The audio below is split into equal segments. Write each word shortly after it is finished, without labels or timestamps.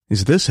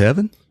Is this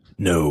heaven?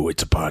 No,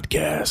 it's a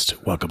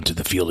podcast. Welcome to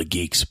the Field of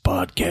Geeks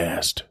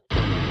podcast.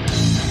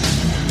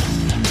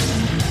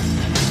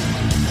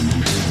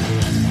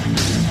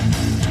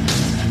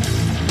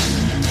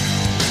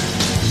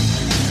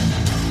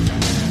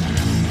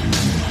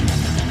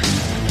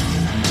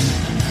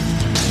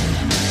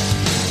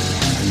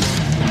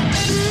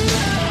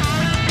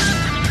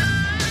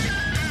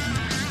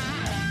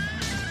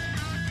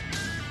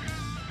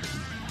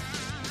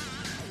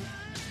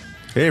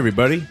 Hey,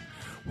 everybody.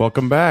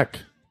 Welcome back.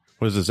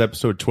 What is this,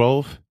 episode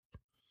 12?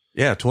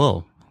 Yeah,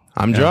 12.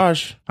 I'm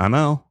Josh. I'm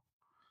Al.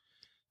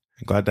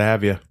 Glad to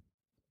have you.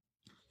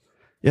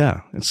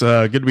 Yeah, it's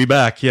good to be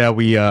back. Yeah,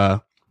 we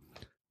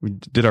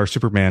did our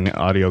Superman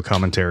audio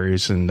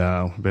commentaries and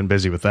been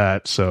busy with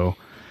that. So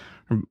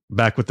I'm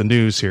back with the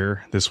news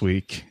here this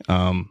week.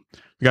 We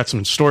got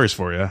some stories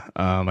for you.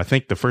 I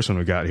think the first one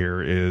we got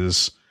here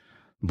is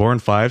Bourne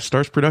 5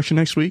 starts production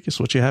next week is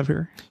what you have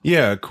here.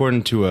 Yeah,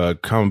 according to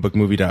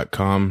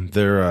comicbookmovie.com,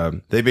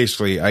 they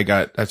basically,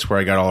 that's where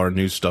I got all our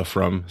news stuff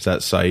from, is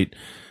that site.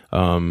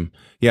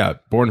 Yeah,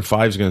 Bourne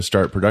 5 is going to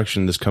start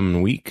production this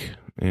coming week,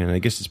 and I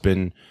guess it's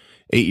been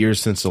 8 years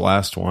since the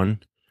last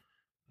one.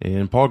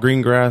 And Paul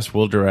Greengrass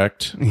will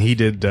direct. He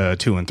did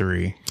 2 and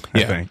 3,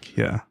 I think.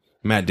 Yeah.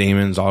 Matt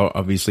Damon's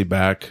obviously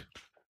back.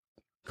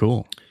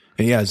 Cool.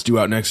 And yeah, it's due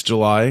out next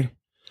July.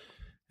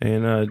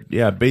 And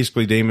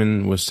basically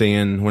Damon was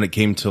saying when it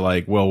came to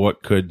like, well,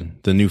 what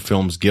could the new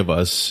films give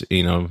us?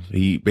 You know,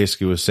 he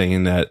basically was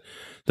saying that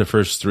the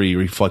first 3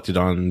 reflected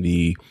on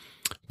the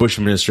Bush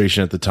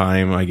administration at the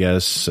time, I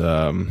guess.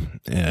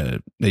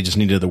 They just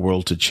needed the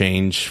world to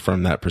change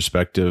from that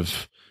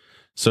perspective.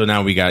 So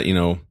now we got,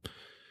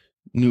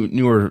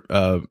 newer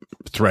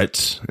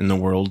threats in the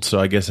world. So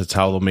I guess that's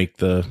how they'll make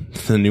the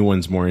new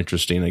ones more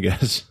interesting, I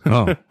guess.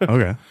 Oh,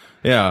 okay.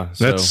 Yeah.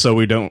 That's so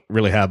we don't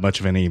really have much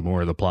of any more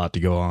of the plot to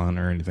go on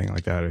or anything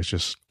like that. It's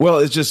just. Well,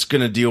 it's just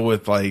going to deal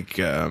with like,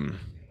 that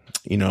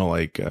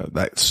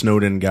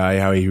Snowden guy,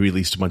 how he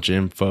released a bunch of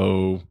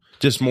info,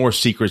 just more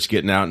secrets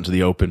getting out into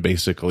the open,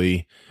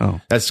 basically. Oh,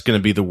 that's going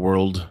to be the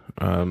world.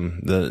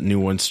 The new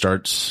one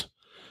starts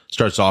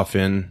off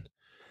in,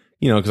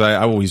 because I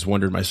always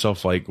wondered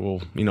myself, like,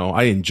 well,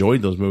 I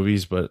enjoyed those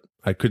movies, but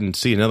I couldn't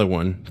see another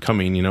one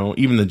coming,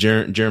 even the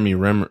Jeremy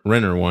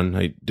Renner one,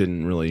 I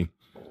didn't really.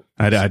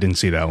 I didn't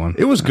see that one.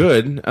 It was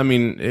good. I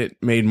mean, it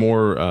made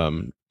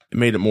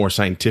it more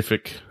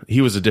scientific.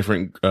 He was a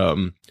different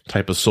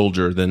type of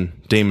soldier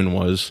than Damon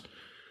was.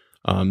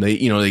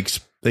 They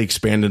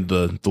expanded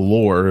the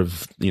lore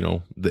of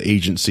the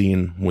agency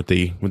and what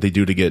they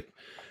do to get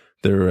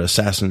their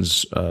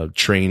assassins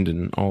trained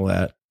and all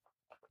that.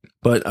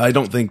 But I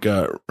don't think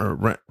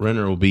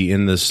Renner will be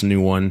in this new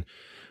one.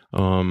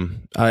 I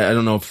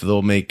don't know if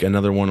they'll make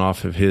another one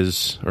off of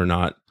his or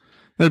not.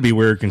 That'd be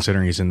weird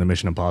considering he's in the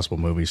Mission Impossible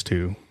movies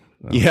too.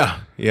 Yeah.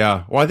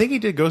 Well, I think he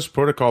did Ghost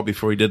Protocol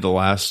before he did the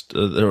last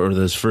or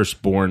this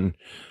first Bourne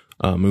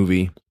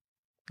movie.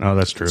 Oh,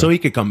 that's true. So he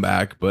could come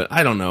back, but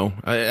I don't know.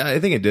 I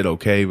think it did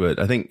okay, but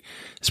I think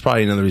it's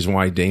probably another reason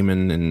why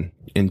Damon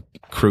and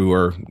crew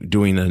are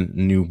doing a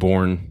new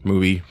Bourne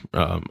movie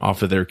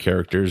off of their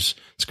characters.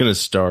 It's going to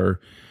star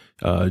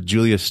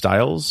Julia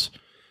Stiles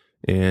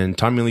and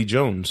Tommy Lee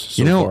Jones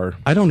so far.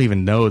 I don't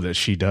even know that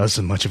she does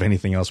much of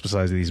anything else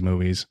besides these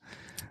movies.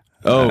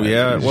 Oh,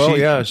 yeah.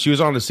 Well, she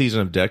was on a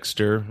season of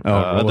Dexter.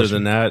 Other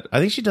than that, I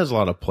think she does a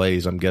lot of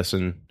plays, I'm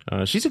guessing.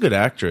 She's a good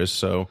actress,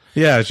 so.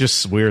 Yeah, it's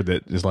just weird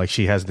that it's like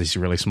she has these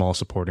really small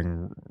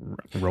supporting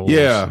roles.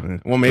 Yeah.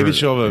 Well, maybe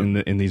she'll have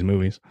in these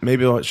movies.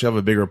 Maybe she'll have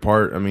a bigger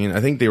part. I mean,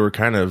 I think they were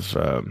kind of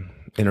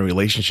in a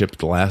relationship with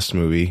the last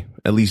movie.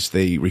 At least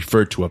they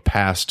referred to a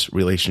past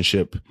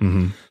relationship.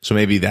 Mm-hmm. So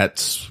maybe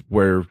that's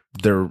where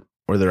they're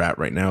at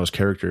right now as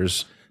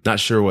characters. Not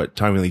sure what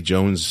Tommy Lee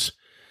Jones'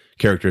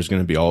 character is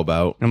going to be all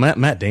about. And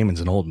Matt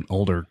Damon's an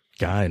older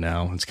guy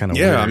now. It's kind of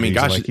weird. I mean,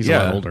 he's a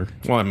lot older.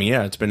 Well, I mean,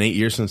 yeah, it's been 8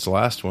 years since the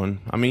last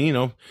one. I mean,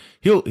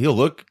 he'll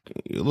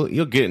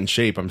get in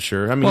shape, I'm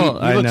sure. I mean,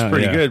 he looks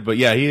pretty good, but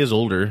yeah, he is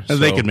older. So.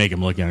 They could make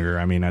him look younger.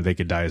 I mean, they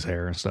could dye his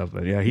hair and stuff,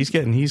 but yeah, he's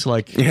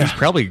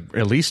probably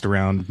at least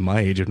around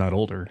my age, if not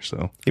older.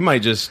 So he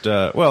might just,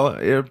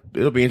 it'll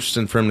be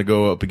interesting for him to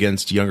go up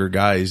against younger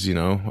guys,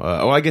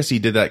 I guess he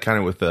did that kind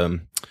of with,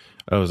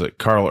 was it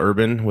Carl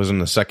Urban was in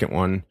the second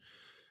one.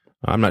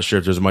 I'm not sure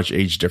if there's much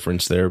age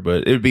difference there,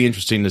 but it would be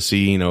interesting to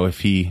see,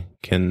 if he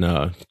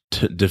can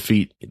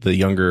defeat the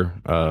younger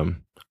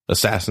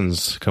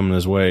assassins coming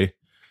his way.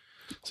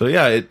 So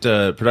yeah,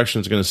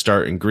 production is going to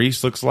start in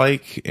Greece, looks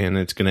like, and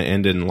it's going to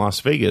end in Las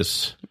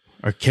Vegas.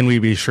 Or can we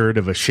be assured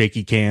of a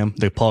shaky cam,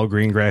 the Paul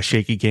Greengrass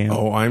shaky cam?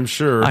 Oh, I'm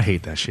sure. I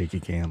hate that shaky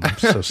cam. I'm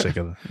so sick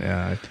of it.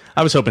 Yeah,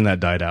 I was hoping that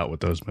died out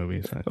with those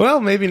movies. Well,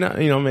 maybe not.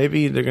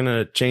 Maybe they're going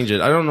to change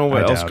it. I don't know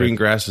what else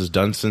Greengrass has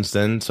done since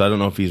then, so I don't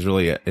know if he's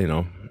really,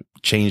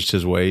 changed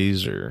his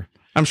ways or.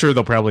 I'm sure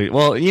they'll probably,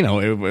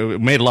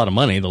 it made a lot of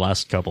money the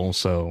last couple,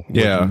 so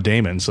yeah,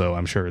 Damon, so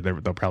I'm sure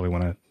they'll probably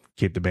want to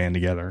keep the band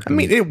together. I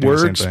mean, it do the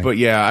same works, thing. but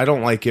yeah, I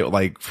don't like it.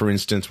 Like, for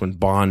instance, when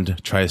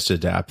Bond tries to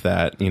adapt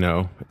that,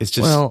 it's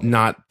just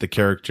not the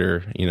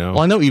character, Well,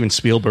 I know even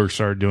Spielberg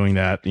started doing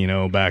that,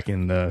 back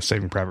in the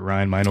Saving Private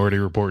Ryan, Minority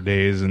Report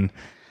days, and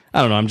I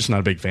don't know. I'm just not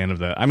a big fan of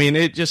that. I mean,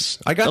 it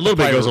just a little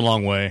bit goes a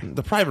long way.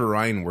 The Private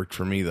Ryan worked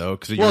for me though,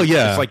 because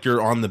yeah, it's like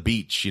you're on the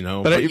beach,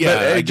 But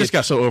it just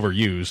got so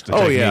overused. The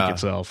technique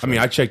itself. I mean,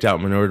 I checked out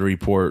Minority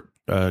Report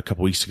a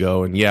couple weeks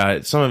ago, and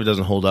yeah, some of it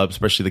doesn't hold up,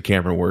 especially the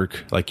camera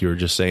work, like you were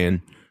just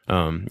saying.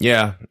 It's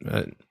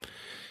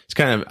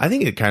kind of. I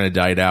think it kind of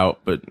died out,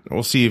 but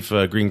we'll see if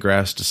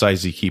Greengrass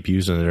decides to keep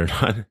using it or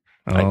not.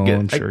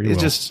 I'm sure he will.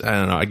 Just, I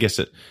don't know. I guess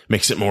it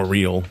makes it more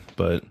real,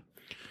 but.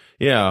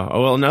 Yeah.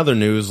 Well, in other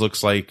news,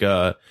 looks like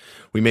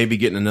we may be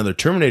getting another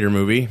Terminator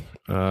movie.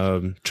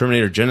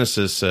 Terminator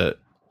Genesis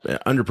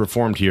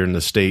underperformed here in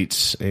the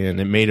States, and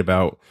it made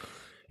about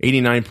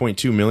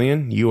 $89.2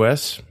 million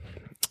US.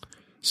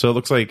 So it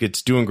looks like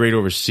it's doing great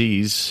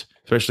overseas,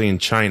 especially in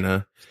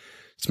China.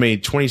 It's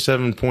made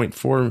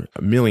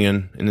 $27.4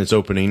 million in its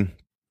opening.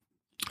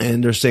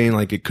 And they're saying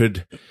like it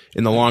could,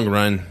 in the long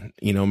run,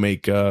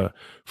 make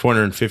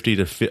 450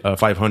 to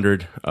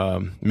 500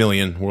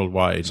 million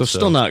worldwide. So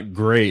still not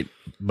great,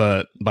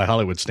 but by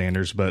Hollywood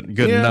standards, but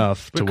good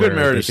enough to where could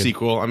merit a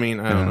sequel. I mean,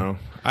 I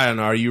don't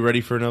know. Are you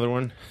ready for another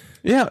one?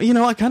 Yeah,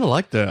 I kind of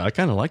liked the. I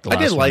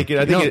did like it.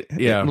 I think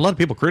a lot of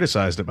people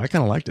criticized it, but I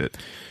kind of liked it.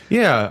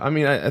 Yeah, I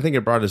mean, I think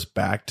it brought us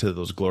back to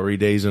those glory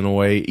days in a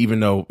way. Even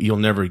though you'll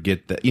never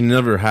get that, you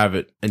never have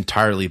it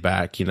entirely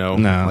back. No.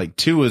 Like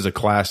 2 is a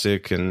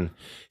classic, and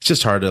it's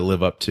just hard to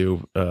live up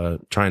to.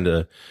 Trying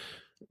to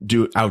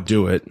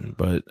outdo it,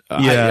 but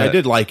I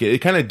did like it. It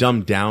kind of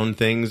dumbed down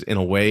things in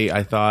a way,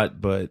 I thought,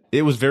 but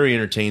it was very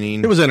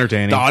entertaining. It was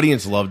entertaining. The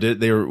audience loved it.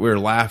 We were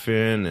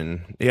laughing,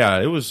 and yeah,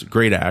 it was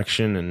great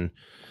action, and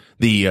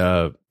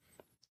the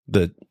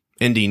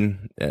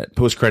ending,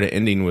 post credit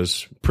ending,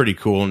 was pretty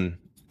cool and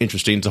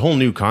interesting. It's a whole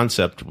new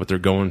concept what they're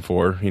going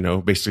for.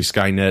 Basically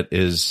Skynet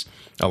is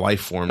a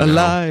life form now.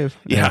 Alive.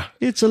 Yeah,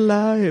 it's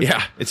alive.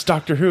 Yeah, it's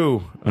Doctor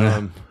Who.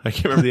 I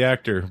can't remember the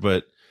actor,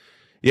 but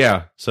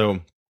yeah.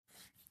 So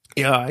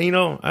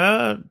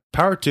yeah,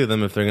 power to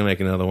them if they're gonna make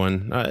another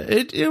one.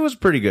 It was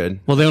pretty good.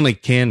 Well, they only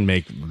can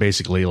make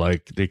basically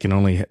like they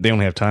only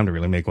have time to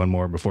really make one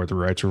more before the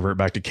rights revert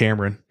back to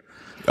Cameron.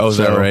 Oh, is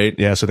that right?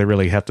 Yeah, so they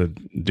really have to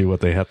do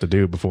what they have to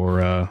do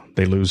before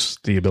they lose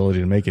the ability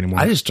to make anymore.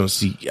 I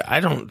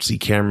don't see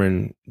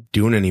Cameron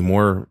doing any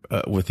more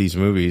with these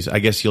movies. I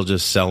guess he'll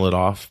just sell it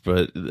off,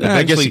 but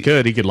I guess he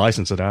could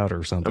license it out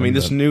or something. I mean,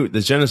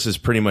 the Genesis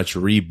pretty much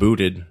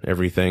rebooted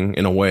everything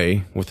in a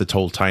way with the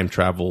whole time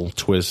travel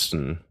twist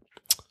and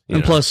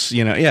plus,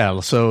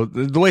 so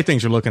the way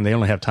things are looking, they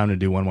only have time to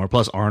do one more.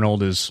 Plus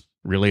Arnold is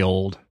really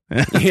old.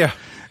 Yeah.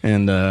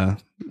 And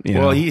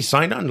well, he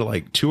signed on to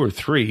like 2 or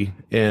 3,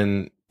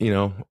 and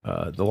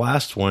the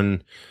last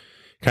one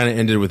kind of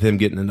ended with him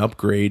getting an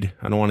upgrade.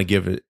 I don't want to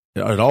give it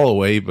all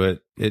away,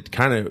 but it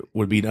kind of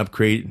would be an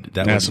upgrade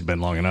that has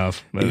been long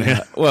enough.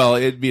 But well,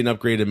 it'd be an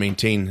upgrade to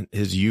maintain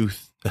his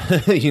youth.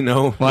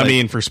 Well, I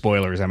mean, for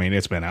spoilers, I mean,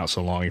 it's been out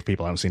so long. If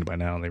people haven't seen it by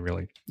now, they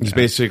really. He's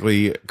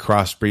basically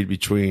crossbreed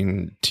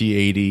between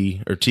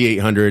T80 or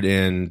T800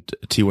 and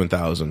T1000.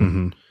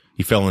 Mm-hmm.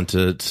 He fell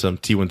into some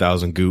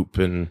T1000 goop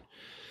and.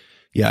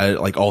 Yeah,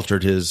 it like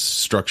altered his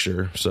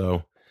structure.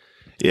 So,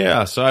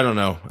 yeah. So I don't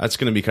know. That's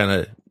going to be kind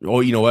of.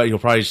 Oh, you know what? He'll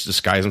probably just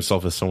disguise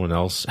himself as someone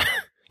else.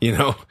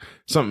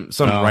 Some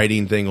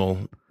writing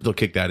thing they'll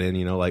kick that in.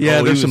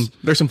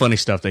 There's some funny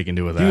stuff they can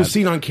do with that. He was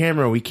seen on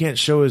camera. We can't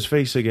show his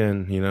face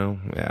again.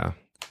 Yeah.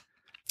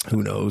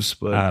 Who knows?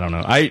 But I don't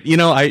know. I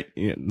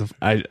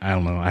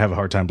don't know. I have a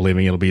hard time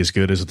believing it'll be as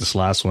good as this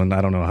last one.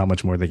 I don't know how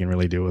much more they can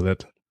really do with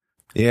it.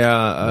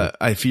 Yeah,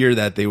 I fear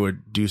that they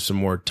would do some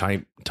more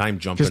time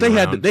jumping because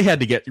they had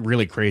to get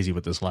really crazy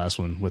with this last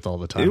one with all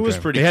the time. It was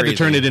pretty. They had crazy.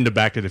 to turn it into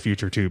Back to the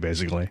Future 2,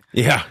 basically.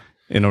 Yeah,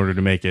 in order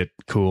to make it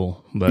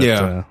cool. But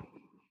I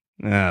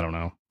don't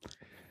know.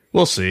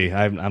 We'll see.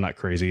 I'm not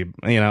crazy.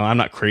 I'm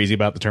not crazy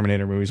about the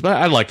Terminator movies, but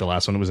I liked the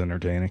last one. It was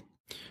entertaining.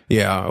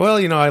 Yeah. Well,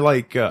 I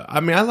like.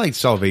 I like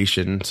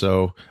Salvation.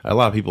 So a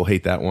lot of people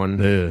hate that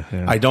one.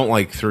 Yeah. I don't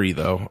like 3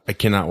 though. I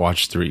cannot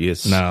watch 3.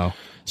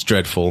 It's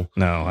dreadful.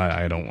 No,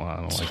 I don't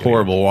like it.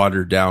 Horrible,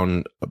 watered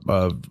down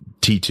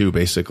T2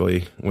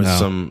 basically with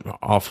some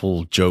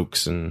awful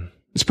jokes, and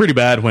it's pretty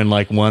bad when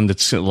like one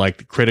that's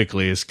like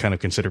critically is kind of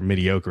considered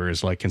mediocre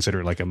is like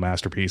considered like a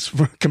masterpiece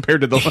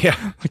compared to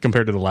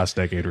the last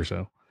decade or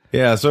so.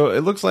 Yeah, so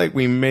it looks like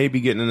we may be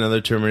getting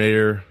another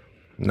Terminator.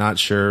 Not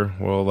sure.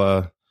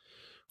 We'll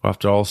have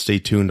to all stay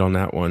tuned on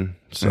that one.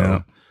 So.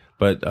 Yeah.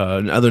 But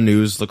in other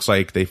news, looks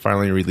like they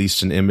finally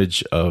released an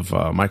image of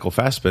Michael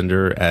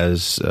Fassbender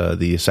as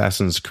the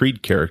Assassin's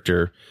Creed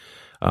character.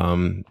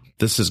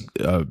 This has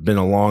been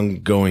a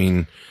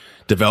long-going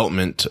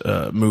development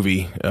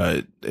movie.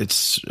 I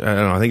don't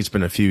know. I think it's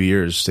been a few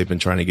years. They've been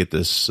trying to get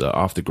this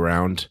off the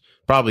ground.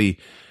 Probably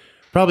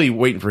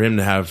waiting for him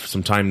to have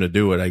some time to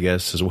do it, I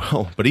guess, as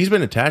well. But he's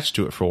been attached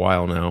to it for a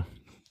while now.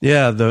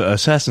 Yeah, the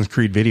Assassin's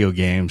Creed video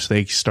games,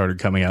 they started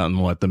coming out in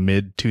the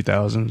mid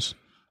 2000s,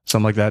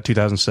 something like that,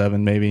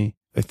 2007 maybe.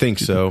 I think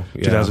so.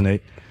 Yeah.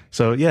 2008.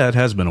 So yeah, it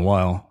has been a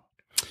while.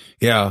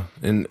 Yeah,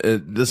 and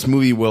this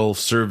movie will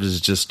serve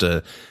as just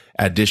a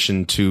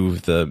addition to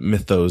the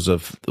mythos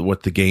of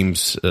what the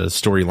game's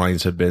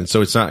storylines have been.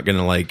 So it's not going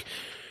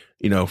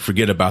to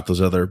forget about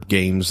those other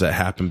games that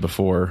happened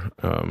before,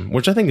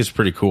 which I think is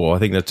pretty cool. I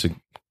think that's a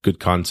good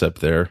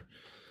concept there.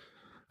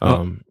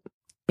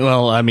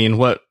 Well, I mean,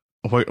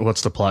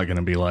 what's the plot going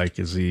to be like?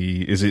 Is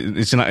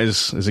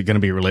it going to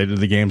be related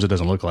to the games? It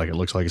doesn't look like it. It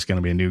looks like it's going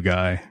to be a new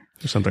guy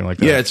or something like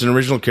that. Yeah, it's an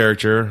original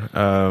character.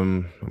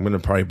 I'm going to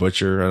probably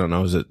butcher. I don't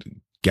know. Is it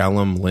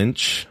Callum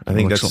Lynch? I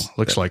think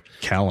looks like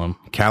Callum.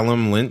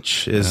 Callum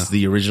Lynch is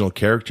the original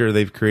character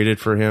they've created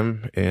for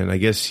him, and I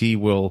guess he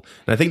will.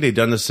 And I think they've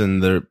done this in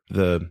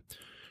the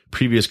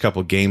previous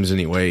couple of games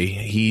anyway.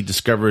 He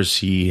discovers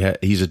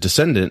he's a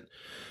descendant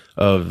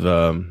of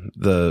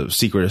the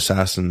Secret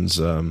Assassins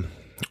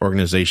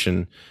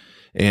organization,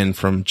 and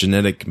from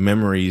genetic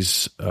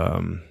memories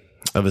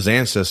of his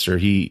ancestor,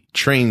 he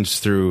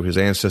trains through his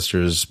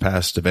ancestor's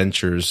past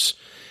adventures.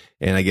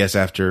 And I guess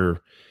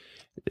after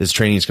his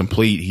training is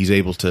complete, he's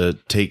able to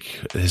take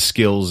his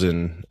skills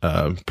and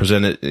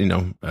present it,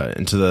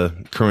 into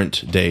the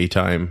current day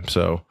time.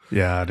 So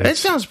yeah, it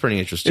sounds pretty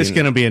interesting. It's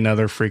going to be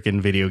another freaking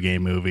video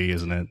game movie,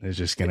 isn't it? It's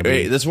just going to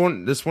be this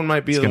one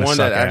might be the one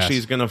that actually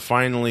is going to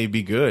finally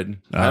be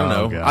good. I don't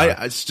know. God.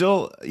 I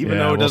still, even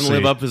though it doesn't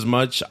live up as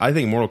much, I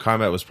think Mortal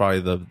Kombat was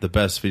probably the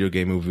best video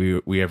game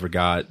movie we ever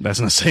got. That's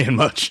not saying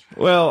much.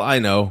 Well, I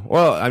know.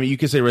 Well, I mean, you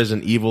could say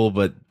Resident Evil,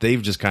 but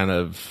they've just kind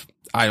of,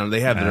 I don't know,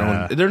 they have their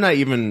own, they're not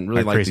even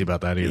really crazy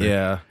about that either.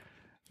 Yeah.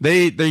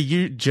 They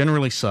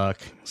generally suck.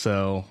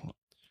 So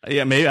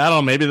yeah, maybe, I don't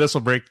know, maybe this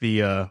will break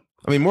the,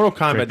 I mean, Mortal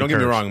Kombat, don't get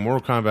me wrong,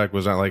 Mortal Kombat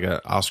was not like an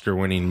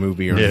Oscar-winning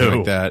movie or anything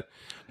like that.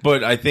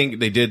 But I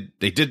think they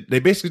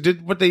basically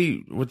did what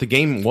the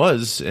game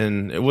was,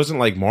 and it wasn't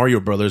like Mario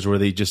Brothers where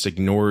they just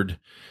ignored,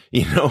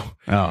 he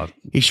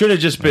should have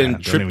just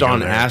been tripped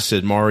on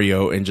acid,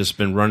 Mario, and just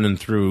been running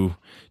through,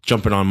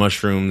 jumping on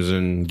mushrooms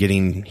and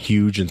getting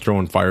huge and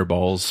throwing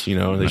fireballs.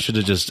 They should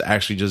have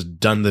just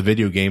done the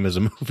video game as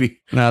a movie.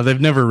 No, they've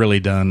never really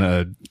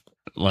done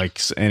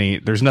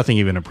there's nothing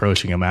even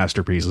approaching a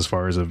masterpiece as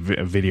far as a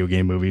video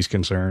game movie is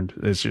concerned.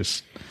 It's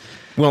just,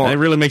 it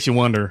really makes you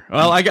wonder.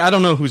 Well, I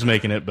don't know who's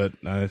making it, but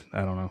I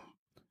don't know.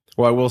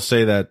 Well, I will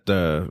say that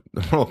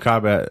Mortal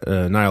Kombat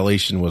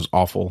Annihilation was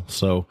awful.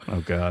 So, oh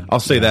god, I'll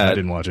say that I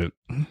didn't watch it.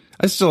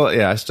 I still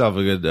have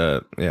a good,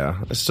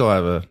 I still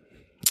have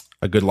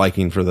a good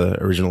liking for the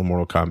original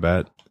Mortal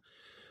Kombat.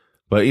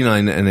 But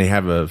and they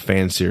have a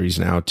fan series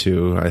now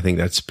too. I think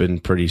that's been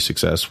pretty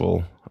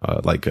successful.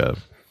 Like a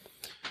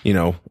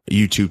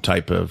YouTube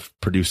type of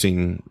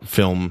producing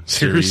film.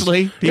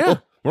 Seriously? Series. Yeah.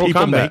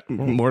 People make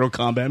Mortal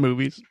Kombat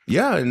movies.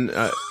 Yeah. And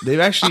they've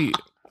actually,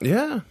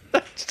 yeah.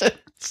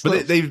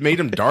 But they've made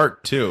them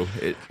dark too.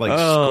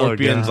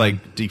 Scorpion's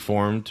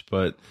deformed,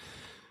 but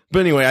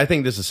anyway, I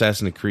think this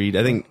Assassin's Creed,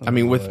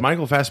 with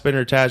Michael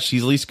Fassbender attached,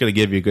 he's at least going to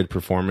give you a good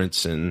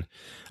performance. And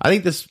I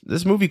think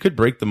this movie could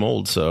break the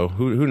mold. So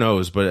who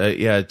knows? But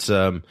it's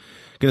going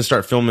to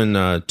start filming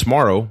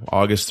tomorrow,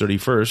 August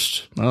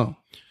 31st. Oh.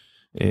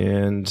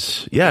 And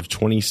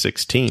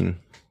 2016.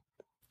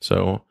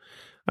 So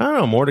I don't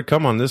know, more to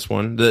come on this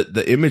one.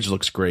 The image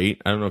looks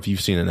great. I don't know if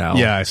you've seen it, Al.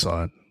 Yeah, I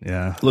saw it.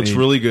 Yeah, looks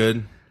really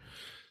good.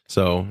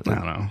 So I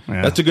don't know.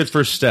 Yeah. That's a good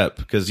first step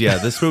because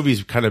this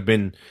movie's kind of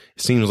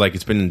seems like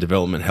it's been in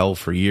development hell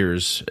for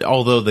years.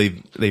 Although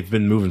they've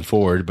been moving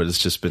forward, but it's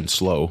just been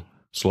slow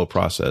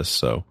process.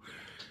 So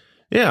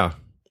yeah,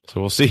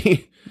 so we'll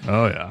see.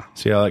 Oh yeah,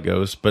 see how that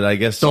goes. But I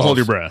guess don't hold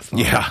your breath.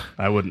 Yeah,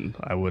 I wouldn't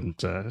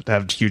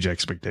have huge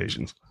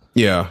expectations.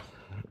 Yeah,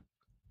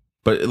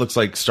 but it looks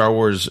like Star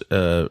Wars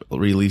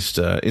released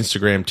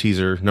Instagram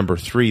teaser number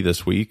 3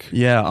 this week.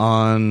 Yeah,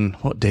 on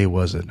what day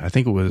was it? I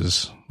think it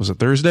was it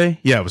Thursday?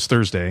 Yeah, it was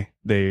Thursday.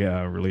 They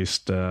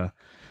released this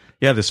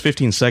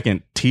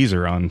 15-second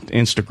teaser on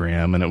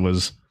Instagram, and it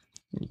was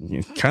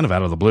kind of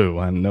out of the blue,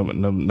 and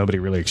nobody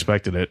really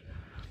expected it.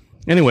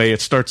 Anyway, it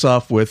starts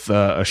off with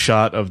a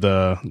shot of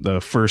the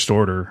First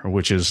Order,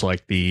 which is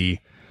like the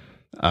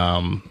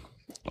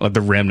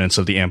remnants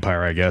of the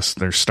Empire, I guess.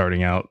 They're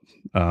starting out.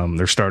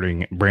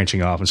 They're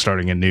branching off and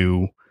starting a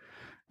new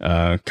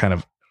kind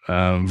of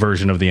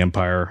version of the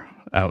Empire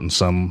out in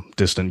some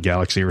distant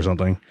galaxy or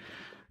something.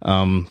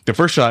 The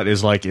first shot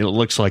is it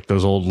looks like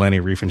those old Leni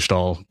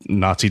Riefenstahl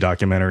Nazi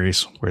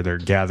documentaries where they're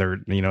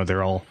gathered.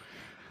 They're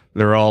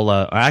all.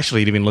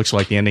 Actually, it even looks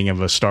like the ending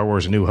of a Star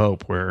Wars: A New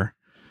Hope, where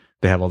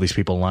they have all these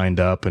people lined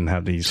up and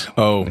have these.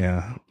 Oh,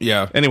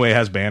 yeah. Anyway, it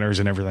has banners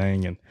and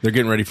everything, and they're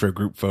getting ready for a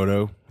group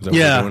photo. Is that what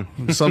they're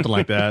doing? Something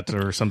like that,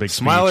 or some big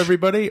smile, speech.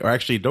 Everybody, or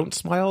actually, don't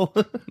smile.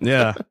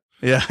 Yeah.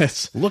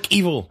 It's look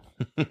evil.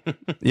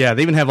 Yeah,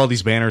 they even have all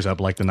these banners up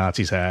like the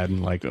Nazis had,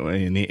 and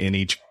in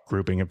each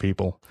grouping of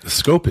people. The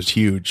scope is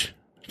huge.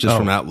 just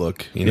from that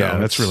look. You know,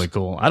 that's really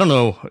cool. I don't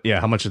know,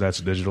 how much of that's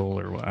digital,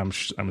 or I'm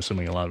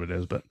assuming a lot of it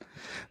is, but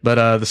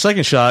the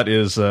second shot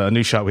is a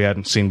new shot we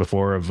hadn't seen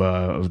before of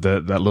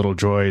that little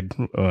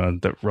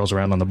droid that rolls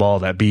around on the ball,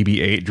 that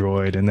BB-8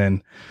 droid, and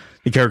then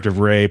the character of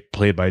Rey,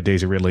 played by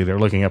Daisy Ridley. They're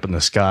looking up in the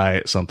sky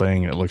at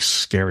something. It looks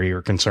scary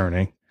or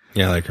concerning.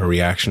 Yeah, like a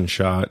reaction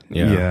shot.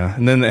 Yeah.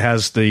 And then it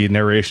has the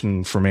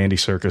narration from Andy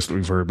Serkis that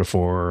we've heard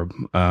before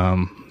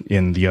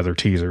in the other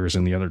teasers,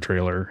 in the other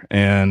trailer.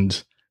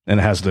 And it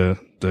has the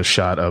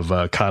shot of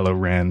Kylo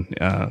Ren,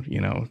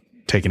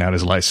 taking out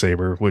his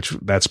lightsaber, which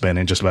that's been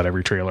in just about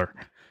every trailer.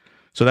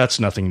 So that's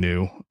nothing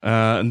new.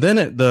 And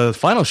then the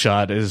final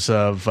shot is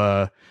of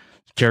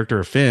character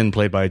of Finn,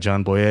 played by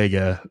John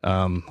Boyega,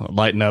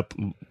 lighting up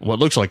what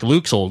looks like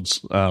Luke's old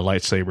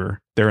lightsaber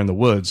there in the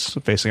woods,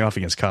 facing off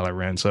against Kylo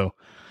Ren. So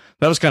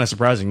that was kind of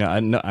surprising. I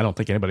don't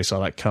think anybody saw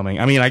that coming.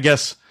 I mean, I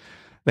guess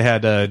they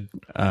had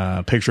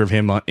a picture of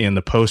him in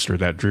the poster,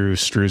 that Drew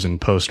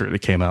Struzan poster that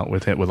came out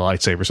with a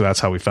lightsaber. So that's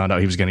how we found out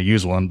he was going to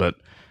use one. But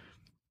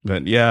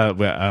yeah,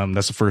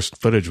 that's the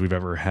first footage we've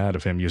ever had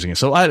of him using it.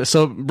 So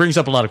it brings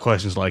up a lot of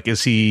questions, like,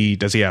 does he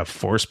have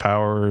force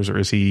powers, or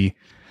is he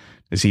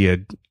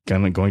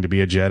going to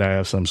be a Jedi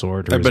of some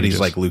sort? I bet he's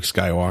like Luke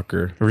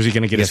Skywalker. Or is he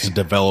going to get to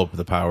develop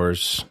the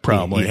powers?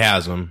 Probably. He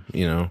has them,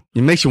 you know.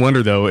 It makes you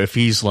wonder, though, if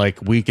he's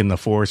like weak in the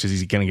force, is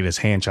he going to get his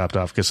hand chopped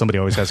off? Because somebody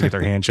always has to get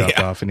their hand chopped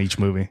off in each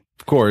movie.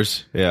 Of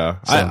course, yeah.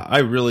 So, I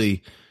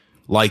really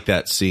like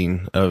that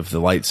scene of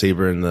the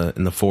lightsaber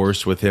in the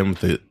force with him,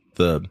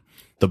 the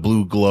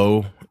blue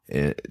glow.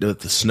 The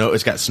snow,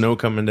 it's got snow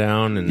coming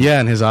down, and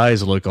and his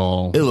eyes look it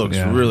looks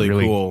really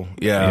cool.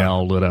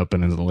 All lit up,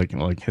 and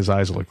like his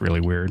eyes look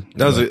really weird.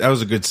 That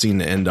was a good scene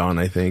to end on.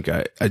 I think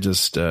I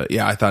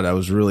thought that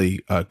was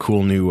really a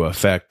cool new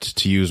effect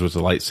to use with the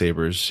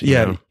lightsabers.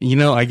 You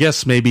know, I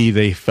guess maybe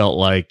they felt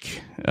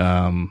like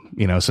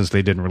since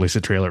they didn't release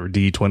a trailer at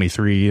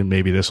D23, and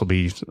maybe this will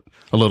be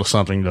a little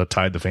something to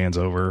tide the fans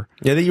over.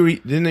 Yeah,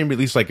 didn't they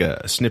release like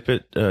a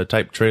snippet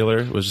type trailer?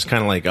 It was just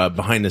kind of like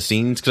behind the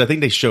scenes, because I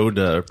think they showed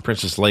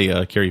Princess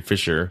Leia, Carrie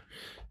Fisher,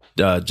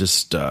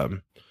 just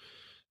a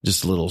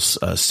little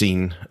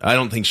scene. I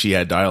don't think she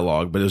had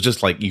dialogue, but it was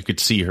just like you could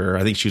see her.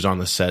 I think she was on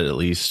the set, at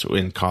least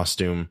in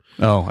costume.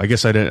 Oh, I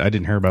guess I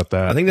didn't hear about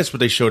that. I think that's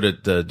what they showed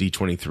at the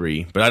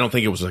D23, but I don't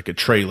think it was like a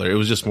trailer. It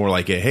was just more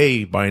like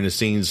hey, behind the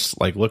scenes,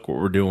 like, look what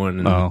we're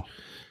doing. And,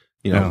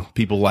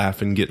 people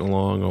laughing, getting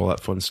along, all that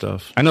fun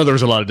stuff. I know there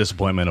was a lot of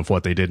disappointment of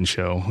what they didn't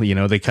show. You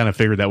know, they kind of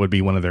figured that would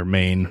be one of their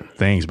main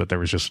things, but there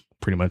was just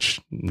pretty much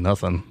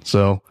nothing.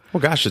 So,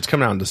 well, gosh, it's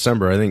coming out in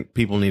December. I think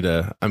people need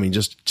to,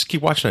 just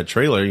keep watching that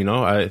trailer. You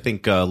know, I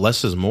think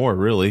less is more,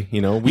 really.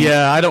 You know,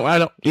 I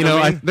don't.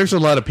 There's a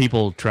lot of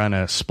people trying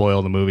to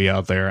spoil the movie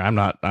out there. I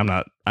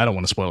don't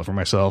want to spoil it for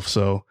myself.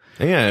 So.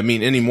 Yeah, I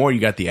mean, anymore,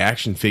 you got the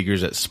action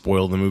figures that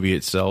spoil the movie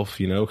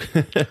itself, you know?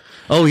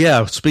 Oh,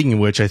 yeah. Speaking of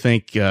which, I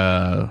think,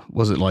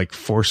 was it like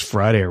Force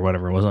Friday or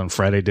whatever? It was on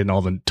Friday, didn't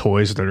all the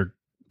toys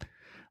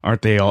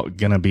aren't they all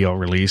going to be all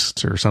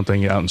released or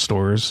something out in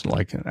stores,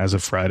 like as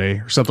of Friday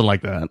or something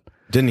like that?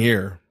 Didn't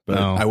hear, but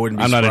no, I wouldn't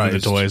be surprised. I'm not into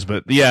the toys,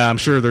 but yeah, I'm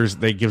sure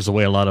they gives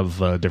away a lot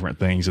of different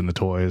things in the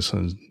toys.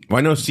 Well,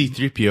 I know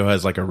C-3PO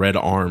has like a red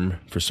arm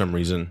for some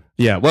reason.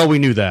 Yeah, well, we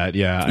knew that,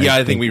 yeah. Yeah,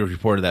 I think we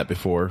reported that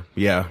before,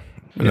 yeah.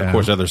 And of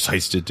course other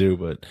sites did too,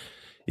 but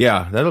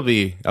yeah, that'll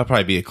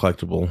probably be a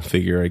collectible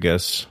figure, I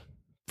guess.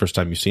 First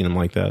time you've seen him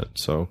like that.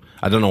 So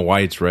I don't know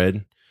why it's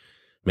red.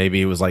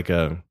 Maybe it was like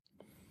a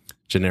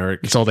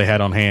generic. It's all they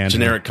had on hand.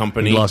 Generic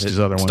company. He lost his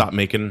other one. Stopped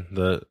making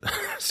the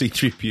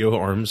C-3PO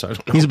arms. I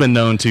don't know. He's been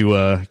known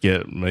to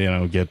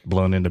get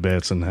blown into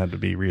bits and had to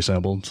be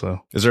reassembled. So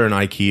is there an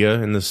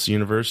IKEA in this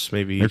universe?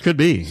 Maybe there could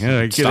be.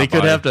 Yeah, they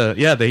could have to.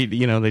 Yeah, they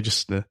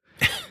just.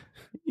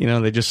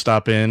 They just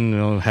stop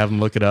in, have them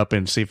look it up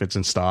and see if it's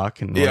in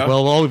stock. And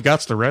all we've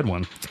got's the red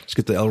one. Let's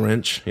get the L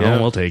wrench. Yeah,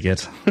 we'll take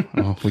it.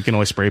 We can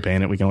always spray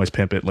paint it. We can always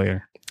pimp it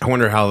later. I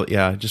wonder how.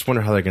 Yeah, just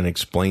wonder how they're going to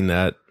explain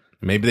that.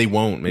 Maybe they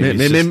won't. Maybe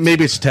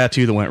it's a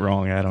tattoo that went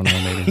wrong. I don't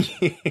know.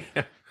 Maybe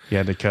you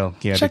had to color.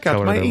 Check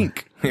out my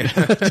ink.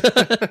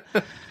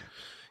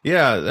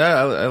 Yeah,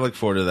 I look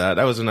forward to that.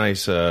 That was a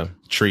nice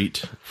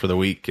treat for the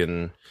week,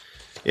 and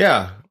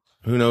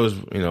who knows?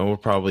 We'll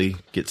probably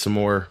get some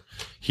more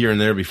here and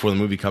there before the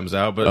movie comes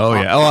out. But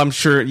I'm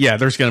sure. Yeah,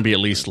 there's going to be at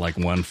least like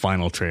one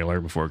final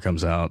trailer before it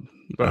comes out.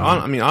 But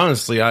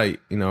honestly,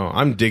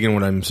 I'm digging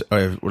what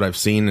I've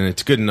seen, and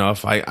it's good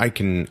enough. I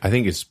think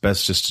it's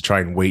best just to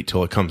try and wait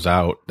till it comes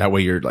out. That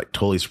way, you're like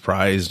totally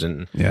surprised,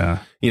 and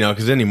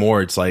because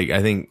anymore, it's like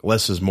I think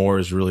less is more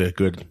is really a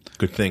good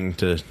thing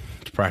to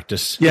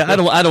practice. Yeah, I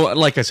don't.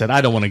 Like I said,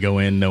 I don't want to go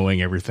in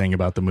knowing everything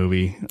about the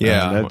movie.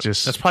 Yeah,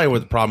 that's probably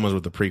what the problem was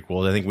with the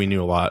prequel. I think we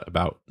knew a lot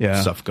about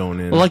stuff going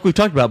in. Well, like we've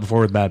talked about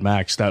before with Mad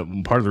Max, that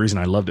part of the reason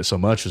I loved it so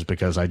much was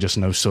because I just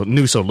knew so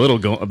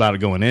little about it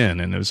going in,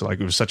 and it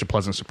was such a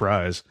pleasant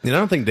surprise. And I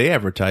don't think they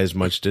advertised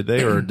much, did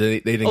they? Or they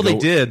didn't? Oh, they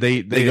did.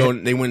 They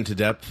went into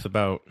depth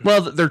about.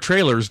 Well, their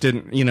trailers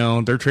didn't.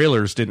 Their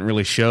trailers didn't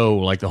really show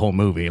like the whole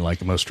movie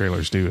like most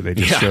trailers do. They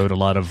just showed a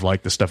lot of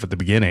like the stuff at the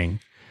beginning.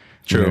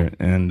 True.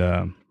 And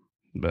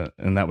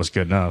that was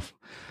good enough.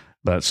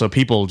 But so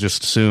people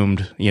just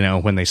assumed,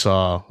 when they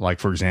saw, like,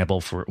 for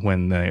example,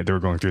 when they were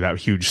going through that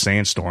huge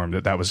sandstorm,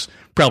 that was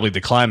probably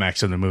the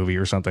climax of the movie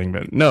or something.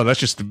 But no, that's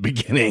just the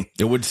beginning.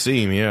 It would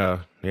seem,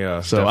 yeah.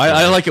 So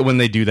I like it when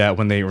they do that,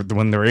 when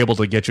they're able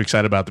to get you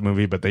excited about the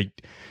movie, but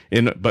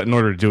in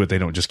order to do it, they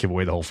don't just give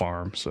away the whole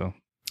farm. So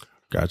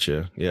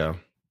gotcha. Yeah.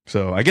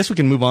 So I guess we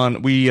can move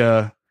on. We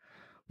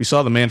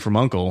saw The Man from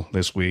U.N.C.L.E.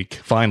 this week.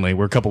 Finally,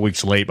 we're a couple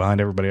weeks late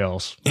behind everybody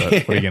else. But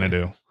what are you gonna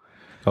do?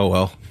 Oh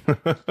well.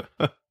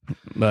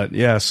 But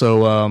yeah,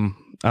 so I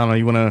don't know.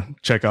 You want to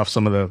check off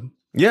some of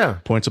the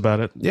points about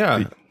it? Yeah,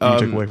 you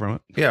took away from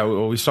it. Yeah,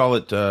 well, we saw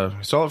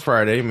it.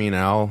 Friday. Me and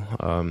Al.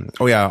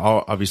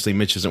 Obviously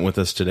Mitch isn't with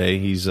us today.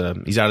 He's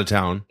out of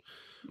town,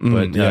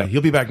 but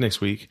he'll be back next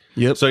week.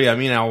 Yep. So yeah,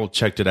 me and Al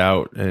checked it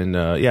out, and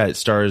it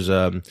stars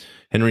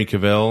Henry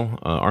Cavill,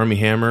 Armie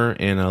Hammer,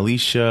 and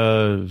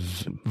Alicia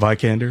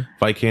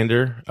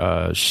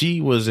Vikander.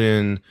 She was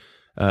in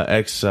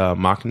Ex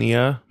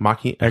Machina.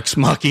 Ex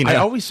Machina. I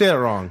always say that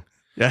wrong.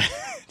 Yeah.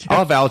 I'll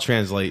have Al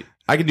translate.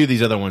 I can do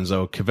these other ones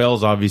though.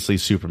 Cavill's obviously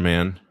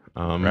Superman.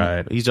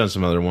 Right. He's done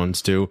some other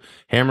ones too.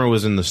 Hammer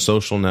was in The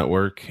Social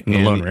Network and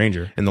The Lone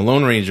Ranger. And The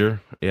Lone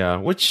Ranger, yeah.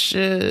 Which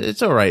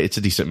it's all right. It's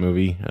a decent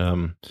movie.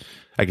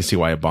 I can see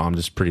why it bombed.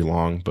 It's pretty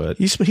long, but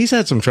he's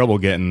had some trouble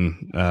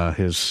getting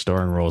his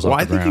starring roles. Well, off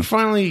the I think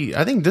ground.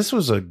 I think this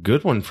was a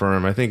good one for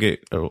him. I think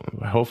it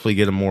hopefully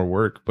get him more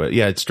work. But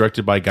yeah, it's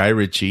directed by Guy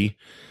Ritchie.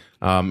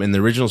 And the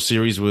original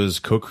series was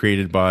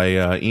co-created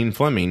by Ian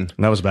Fleming.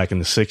 And that was back in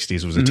the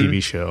 60s. It was a TV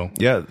show.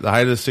 Yeah, the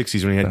height of the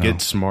 60s when you had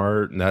Get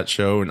Smart and that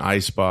show and I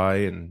Spy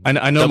and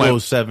I know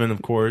 007,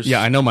 of course.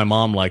 Yeah, I know my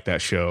mom liked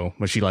that show,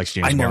 but she likes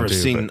James Bond too. I've never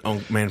seen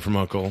Man from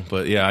U.N.C.L.E.,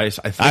 but yeah,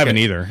 I haven't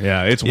either.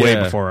 Yeah, it's way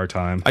before our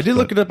time. I did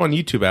look it up on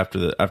YouTube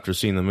after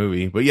seeing the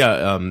movie. But yeah,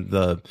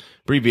 the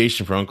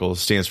abbreviation for U.N.C.L.E.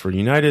 stands for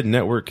United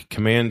Network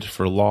Command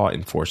for Law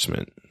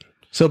Enforcement.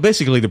 So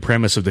basically, the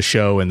premise of the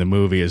show and the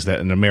movie is that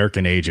an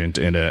American agent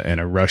and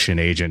a Russian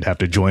agent have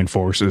to join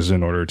forces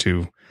in order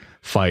to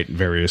fight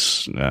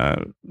various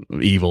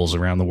evils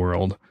around the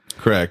world.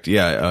 Correct.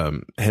 Yeah.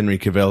 Henry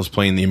Cavill's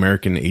playing the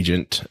American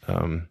agent,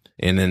 and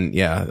then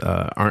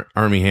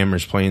Armie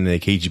Hammer's playing the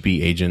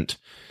KGB agent.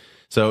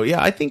 So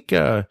yeah, I think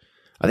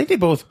they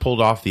both pulled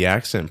off the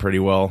accent pretty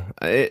well.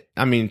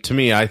 To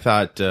me, I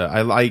thought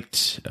I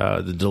liked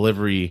the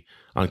delivery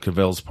on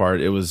Cavill's part.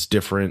 It was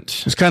different.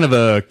 It was kind of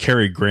a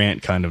Cary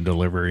Grant kind of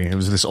delivery. It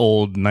was this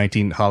old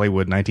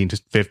Hollywood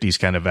 1950s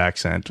kind of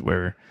accent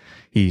where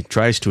he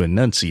tries to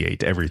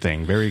enunciate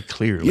everything very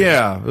clearly.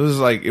 Yeah,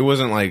 it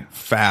wasn't like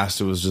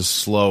fast. It was just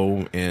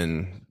slow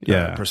and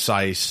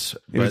precise.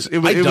 But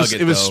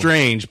it was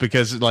strange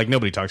because like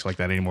nobody talks like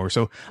that anymore.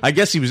 So I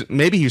guess he was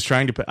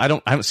trying to. I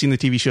haven't seen the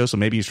TV show, so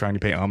maybe he's trying to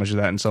pay homage to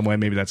that in some way.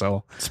 Maybe that's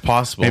all. It's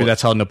possible. Maybe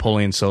that's how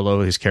Napoleon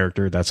Solo, his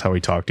character, that's how he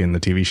talked in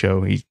the TV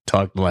show. He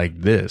talked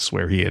like this,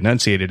 where he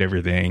enunciated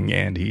everything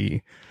and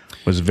he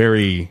was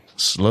very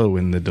slow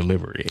in the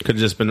delivery. Could have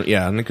just been,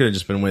 and it could have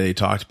just been the way they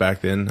talked back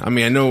then. I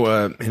mean, I know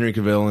Henry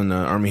Cavill and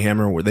Armie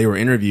Hammer, they were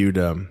interviewed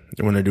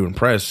when they're doing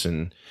press,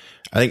 and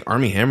I think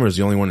Armie Hammer was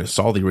the only one that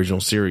saw the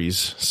original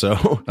series.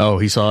 So,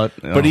 he saw it,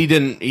 but he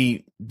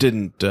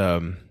didn't.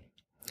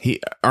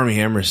 Armie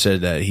Hammer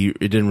said that it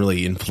didn't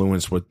really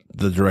influence what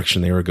the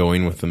direction they were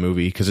going with the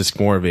movie because it's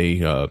more of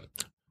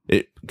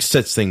it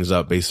sets things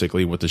up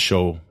basically what the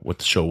show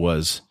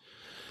was.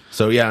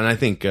 So yeah, and I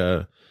think.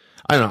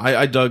 I don't know.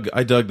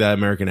 I dug that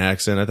American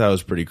accent. I thought it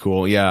was pretty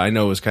cool. Yeah, I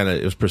know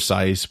it was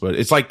precise, but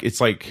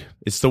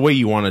it's the way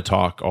you want to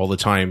talk all the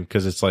time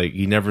because it's like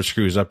he never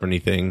screws up or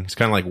anything. It's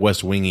kind of like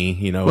West Wingy,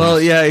 you know. Well,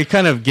 yeah, it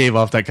kind of gave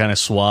off that kind of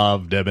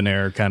suave,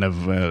 debonair, kind of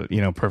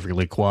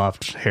perfectly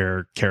coiffed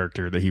hair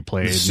character that he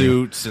played. The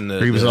suits and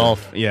he was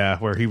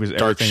where he was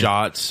dark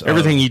shots.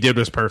 Everything he did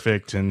was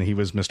perfect, and he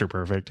was Mr.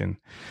 Perfect. And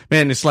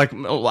man, it's like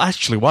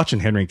actually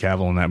watching Henry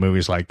Cavill in that movie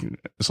is like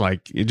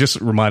it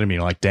just reminded me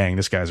like, dang,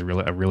 this guy's a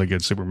really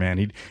good Superman.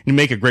 He'd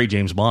make a great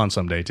James Bond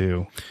someday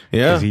too.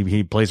 Yeah,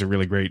 he plays a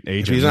really great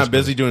agent. If he's not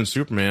busy doing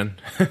Superman.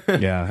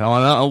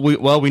 Yeah,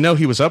 we know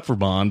he was up for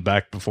Bond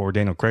back before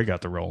Daniel Craig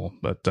got the role,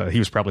 but he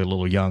was probably a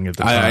little young at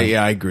the time.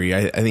 I agree.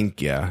 I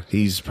think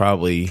he's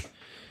probably.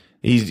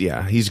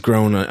 He's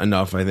grown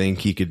enough. I think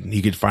he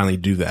could finally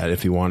do that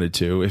if he wanted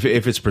to. If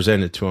it's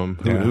presented to him,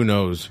 who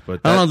knows? But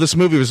I don't know. This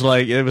movie was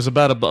it was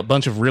about a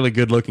bunch of really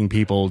good looking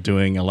people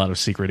doing a lot of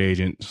secret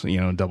agent,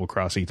 double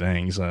crossy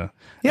things.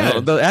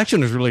 The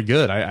action was really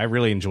good. I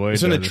really enjoyed.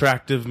 It's an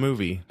attractive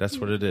movie. That's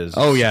what it is.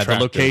 Oh yeah, the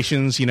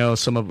locations.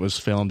 Some of it was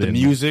filmed in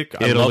music.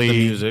 Italy. I love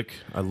the music.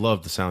 I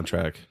love the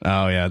soundtrack.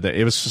 Oh yeah,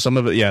 it was some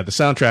of it. Yeah, the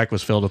soundtrack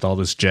was filled with all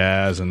this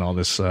jazz and all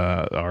this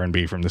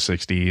R&B from the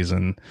 '60s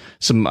and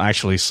some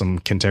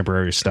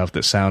contemporary stuff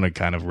that sounded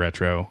kind of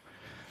retro.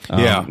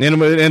 And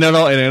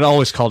it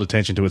always called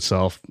attention to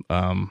itself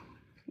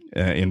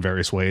in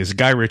various ways.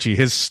 Guy Ritchie,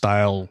 his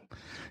style,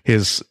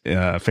 his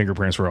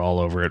fingerprints were all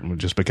over it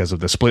just because of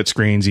the split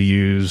screens he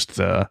used,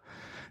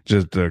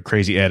 just the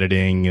crazy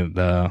editing,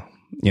 the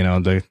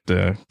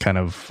kind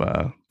of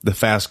the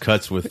fast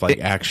cuts with like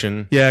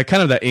action. Yeah,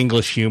 kind of that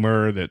English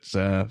humor that's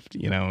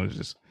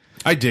just.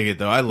 I dig it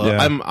though. I love.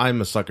 Yeah.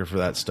 I'm a sucker for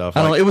that stuff.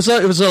 I don't know. It was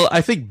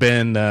I think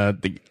Ben,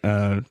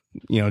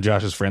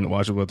 Josh's friend that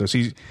watched it with us,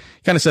 he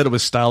kind of said it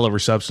was style over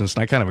substance,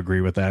 and I kind of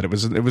agree with that. It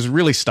was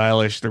really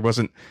stylish. There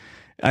wasn't.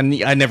 I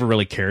never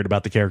really cared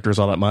about the characters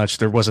all that much.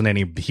 There wasn't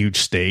any huge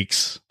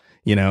stakes,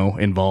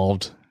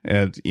 involved.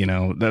 And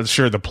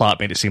sure, the plot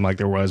made it seem like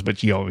there was,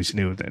 but you always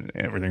knew that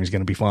everything's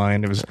going to be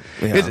fine. It was,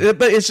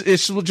 but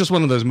it's just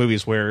one of those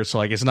movies where it's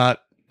like it's not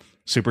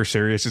super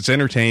serious. It's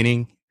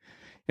entertaining.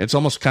 It's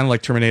almost kind of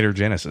like Terminator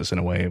Genesis in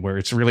a way, where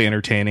it's really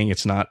entertaining.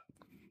 It's not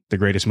the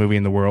greatest movie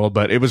in the world,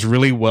 but it was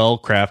really well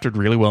crafted,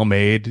 really well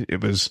made.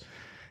 It was,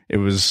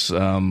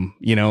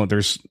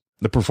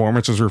 the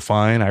performances were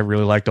fine. I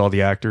really liked all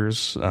the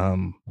actors.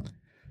 The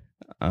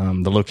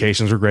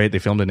locations were great. They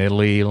filmed in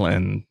Italy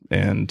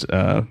and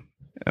a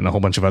whole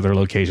bunch of other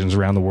locations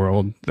around the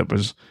world. That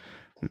was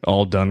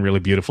all done really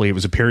beautifully. It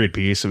was a period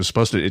piece.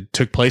 It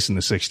took place in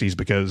the 60s,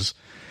 because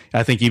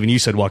I think even you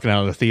said walking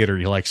out of the theater,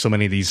 you like so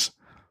many of these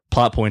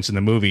plot points in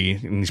the movie,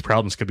 and these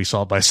problems could be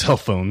solved by a cell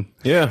phone.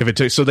 Yeah.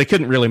 So they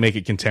couldn't really make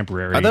it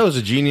contemporary. I thought it was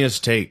a genius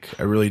take.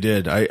 I really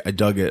did. I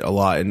dug it a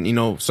lot.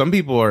 And, some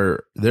people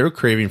they're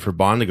craving for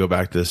Bond to go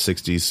back to the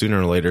 60s sooner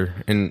or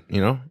later. And,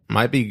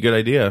 might be a good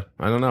idea.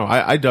 I don't know.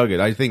 I dug it.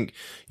 I think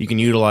you can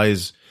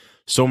utilize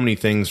so many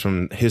things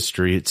from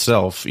history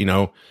itself,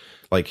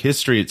 like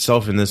history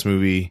itself in this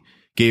movie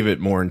gave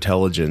it more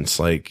intelligence.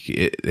 Like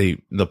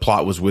the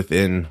plot was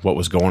within what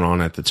was going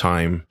on at the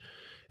time.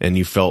 And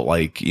you felt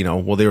like, they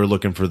were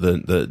looking for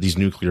these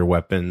nuclear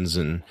weapons.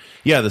 And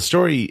yeah, the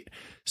story's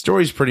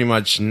pretty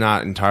much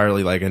not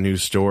entirely like a new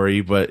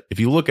story. But if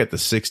you look at the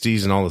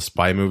 60s and all the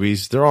spy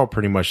movies, they're all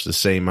pretty much the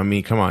same. I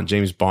mean, come on,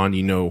 James Bond,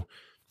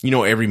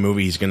 every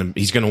movie he's going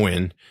to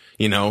win,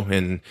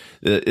 and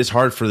it's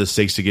hard for the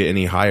stakes to get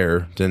any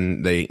higher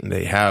than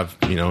they have,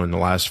 in the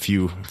last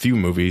few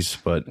movies.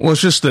 But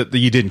it's just that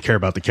you didn't care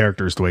about the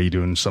characters the way you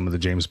do in some of the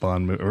James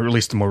Bond, or at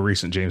least the more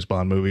recent James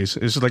Bond movies.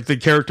 It's like the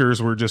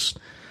characters were just,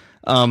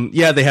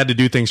 they had to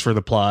do things for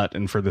the plot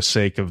and for the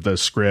sake of the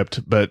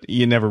script, but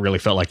you never really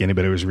felt like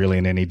anybody was really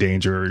in any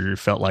danger, or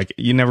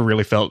you never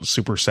really felt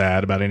super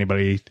sad about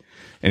anything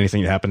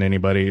that happened to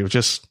anybody. It was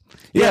just,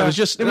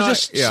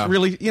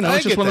 really,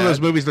 it's just one of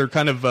those movies that are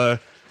kind of,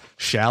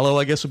 shallow,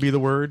 I guess would be the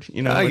word.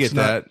 I get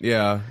that.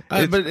 Yeah.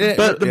 But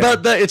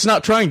it's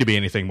not trying to be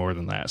anything more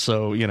than that.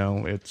 So,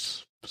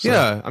 it's,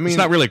 I mean, it's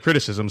not really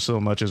criticism so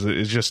much as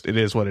it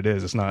is what it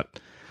is. It's not,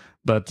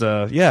 but,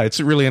 it's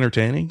really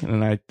entertaining,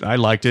 and I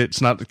liked it.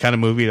 It's not the kind of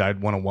movie that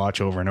I'd want to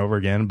watch over and over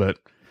again, but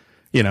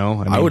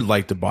I would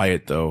like to buy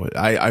it though.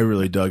 I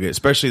really dug it,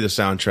 especially the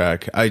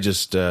soundtrack. I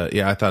just,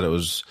 I thought it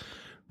was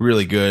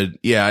really good.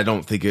 Yeah, I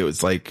don't think it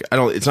was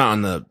it's not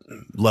on the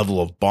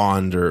level of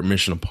Bond or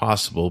Mission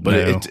Impossible,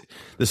 but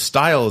the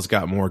style has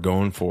got more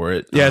going for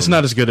it. Yeah, it's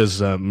not as good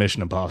as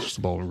Mission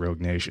Impossible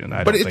Rogue Nation.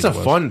 But it's a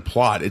fun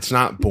plot. It's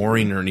not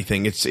boring or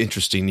anything. It's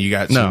interesting. You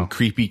got some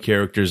creepy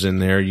characters in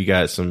there. You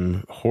got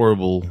some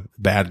horrible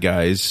bad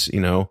guys,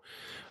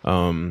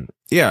 and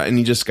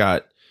you just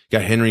got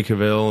Henry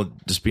Cavill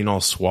just being all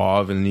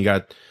suave, and you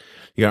got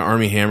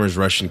Armie Hammer's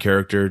Russian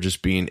character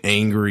just being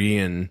angry,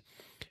 and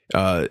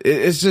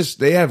it's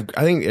just I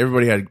think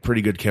everybody had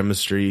pretty good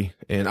chemistry,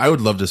 and I would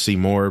love to see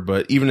more,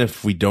 but even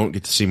if we don't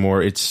get to see more,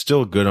 it's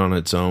still good on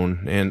its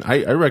own, and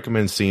I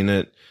recommend seeing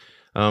it.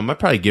 I'd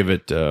probably give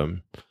it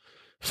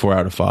 4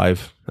 out of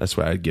 5. That's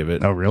what I'd give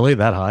it. Oh, really?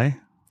 That high?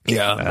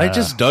 Yeah, I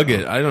just dug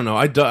it. I don't know.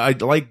 I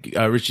like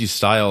Richie's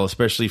style,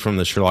 especially from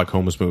the Sherlock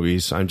Holmes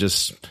movies. I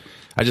just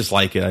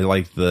like it. I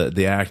like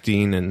the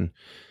acting, and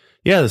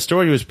yeah, the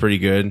story was pretty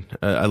good.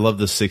 I love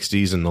the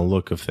 60s and the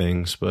look of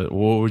things, but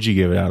what would you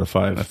give it out of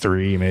 5? A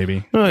 3,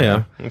 maybe. Oh,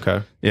 yeah.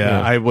 Okay.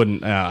 Yeah, I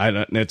wouldn't,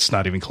 it's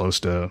not even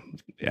close to,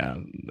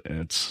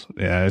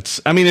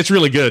 it's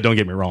really good, don't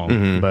get me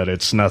wrong, but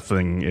it's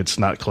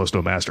not close to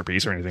a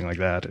masterpiece or anything like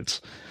that. It's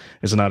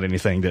not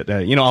anything that,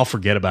 I'll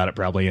forget about it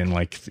probably in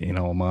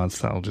a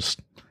month. I'll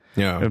just,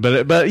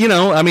 but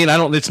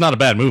it's not a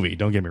bad movie.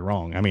 Don't get me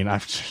wrong. I mean,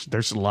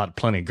 there's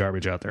plenty of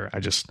garbage out there.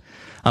 I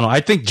don't know.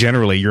 I think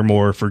generally you're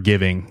more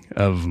forgiving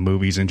of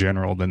movies in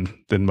general than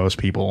most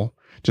people,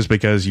 just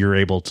because you're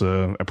able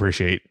to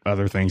appreciate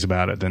other things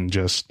about it than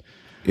just.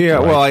 Yeah.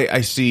 Well,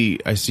 I see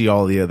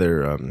all the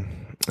other, I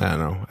don't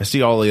know. I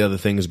see all the other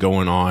things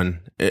going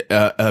on.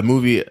 A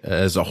movie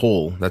as a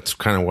whole, that's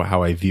kind of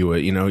how I view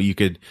it.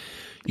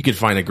 You could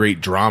find a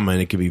great drama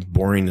and it could be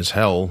boring as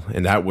hell,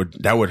 and that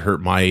would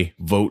hurt my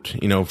vote,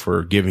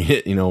 for giving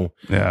it, a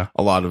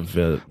lot of.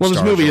 Well,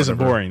 this movie isn't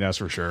boring, that's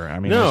for sure. I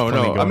mean, no.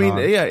 I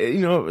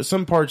mean,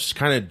 some parts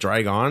kind of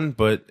drag on,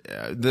 but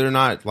they're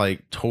not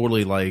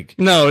totally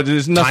No,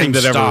 there's nothing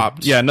that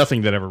stopped.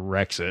 nothing that ever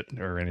wrecks it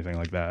or anything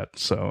like that.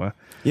 So.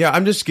 Yeah,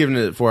 I'm just giving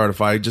it 4 out of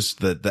 5. Just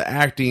the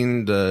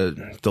acting,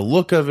 the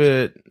look of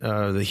it,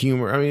 the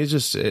humor. I mean, it's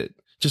just a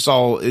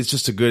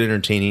good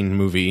entertaining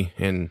movie,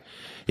 and.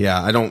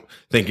 Yeah, I don't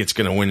think it's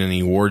going to win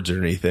any awards or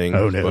anything.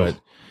 Oh, no. But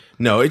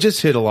no, it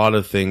just hit a lot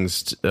of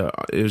things.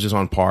 It was just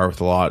on par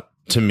with a lot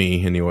to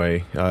me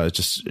anyway.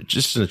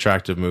 Just an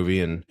attractive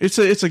movie, and it's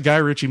a Guy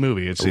Ritchie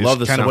movie. It's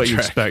kind of what you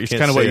expect. It's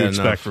kind of what you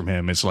expect from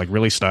him. It's like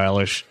really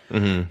stylish.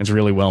 It's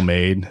really well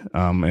made,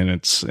 and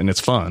it's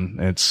fun.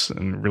 It's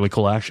really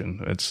cool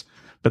action.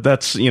 But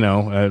that's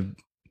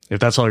if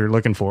that's all you're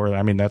looking for,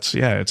 I mean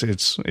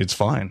it's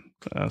fine.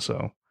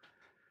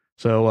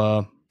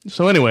 So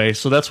anyway,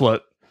 so that's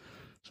what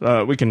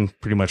we can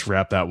pretty much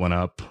wrap that one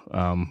up.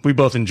 We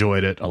both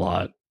enjoyed it a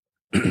lot.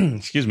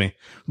 Excuse me,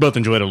 both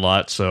enjoyed it a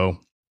lot. So,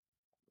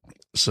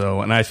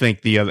 and I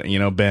think the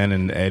other, Ben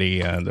and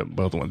Eddie,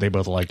 they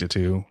both liked it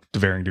too, to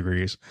varying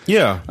degrees.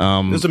 Yeah.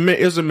 It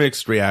was a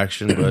mixed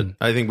reaction, but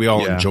I think we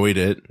all enjoyed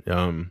it.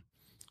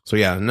 So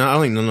yeah, I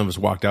don't think none of us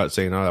walked out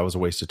saying, "Oh, that was a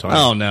waste of time."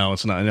 Oh no,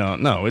 it's not.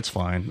 No, it's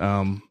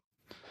fine.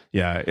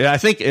 Yeah, I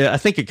think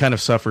it kind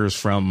of suffers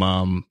from,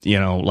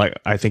 like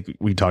I think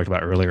we talked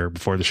about earlier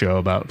before the show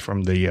about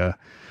from the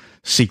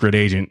secret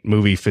agent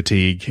movie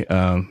fatigue.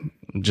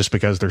 Just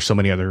because there's so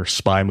many other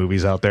spy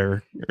movies out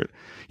there,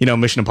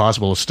 Mission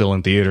Impossible is still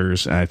in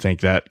theaters, and I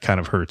think that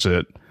kind of hurt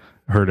it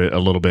a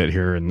little bit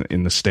here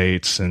in the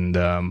States. And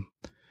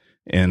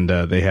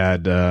they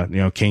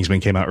had, Kingsman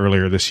came out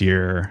earlier this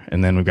year,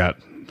 and then we've got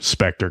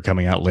Spectre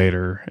coming out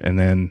later, and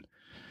then,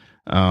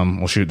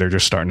 they're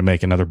just starting to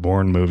make another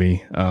Bourne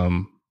movie.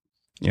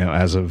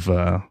 As of,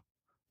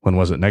 when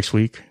was it, next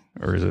week?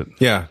 Or is it?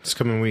 Yeah, it's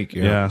coming week.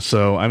 Yeah.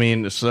 So, I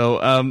mean,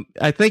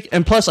 I think,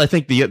 and plus I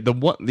think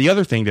the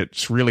other thing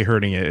that's really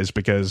hurting it is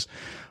because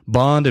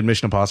Bond and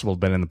Mission Impossible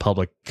have been in the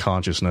public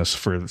consciousness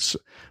for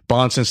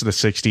Bond since the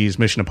 60s,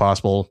 Mission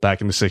Impossible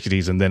back in the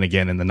 60s, and then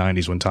again in the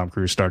 90s when Tom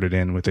Cruise started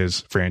in with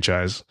his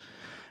franchise.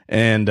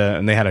 And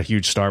they had a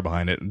huge star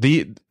behind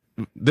it.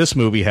 This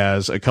movie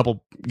has a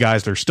couple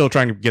guys that are still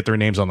trying to get their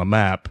names on the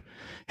map.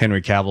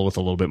 Henry Cavill with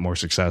a little bit more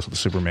success with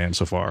Superman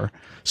so far.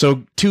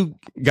 So two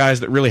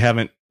guys that really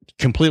haven't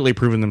completely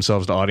proven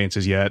themselves to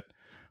audiences yet.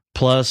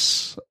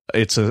 Plus,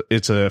 it's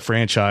a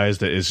franchise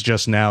that is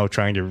just now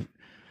trying to,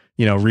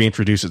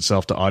 reintroduce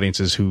itself to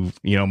audiences who,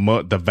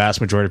 the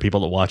vast majority of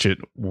people that watch it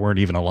weren't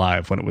even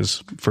alive when it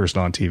was first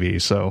on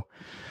TV. So,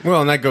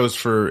 well, and that goes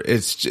for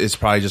it's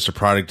probably just a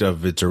product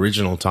of its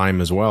original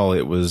time as well.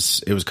 It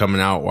was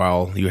coming out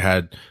while you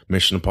had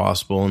Mission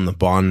Impossible and the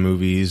Bond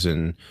movies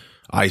and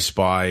I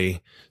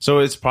Spy. So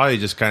it's probably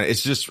just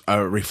it's just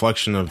a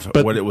reflection of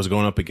what it was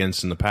going up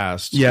against in the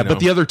past. Yeah, but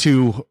the other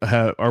two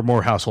are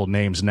more household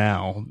names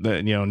now.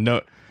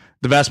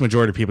 The vast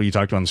majority of people you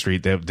talk to on the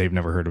street, they've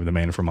never heard of the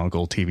Man from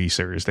U.N.C.L.E. TV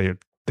series.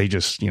 They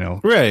just,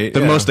 right. The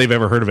most they've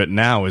ever heard of it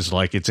now is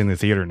like it's in the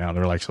theater now.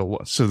 They're like,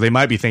 so they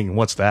might be thinking,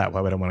 what's that? Why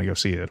would I want to go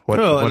see it?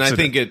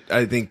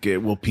 I think it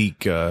will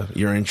pique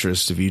your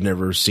interest if you've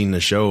never seen the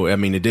show. I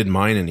mean, it did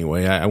mine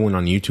anyway. I went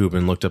on YouTube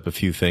and looked up a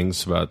few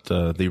things about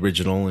the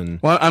original. And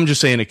well, I'm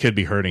just saying it could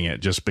be hurting it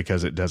just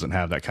because it doesn't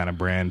have that kind of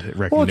brand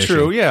recognition. Well,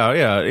 true.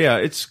 Yeah.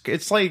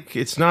 It's like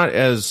it's not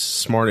as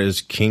smart as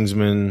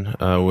Kingsman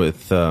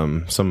with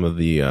some of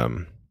the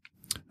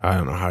I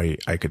don't know how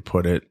I could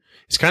put it.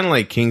 It's kind of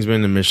like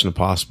Kingsman and Mission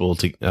Impossible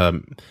to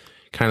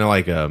kind of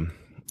like I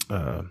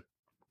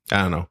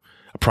don't know,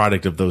 a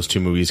product of those two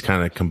movies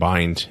kind of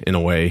combined in a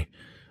way.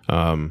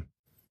 But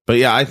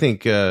yeah, I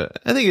think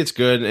it's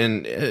good.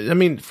 And I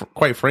mean,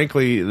 quite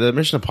frankly, the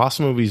Mission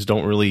Impossible movies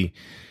don't really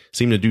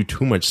seem to do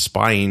too much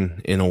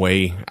spying in a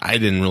way. I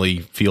didn't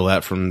really feel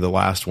that from the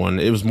last one.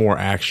 It was more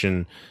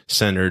action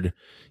centered,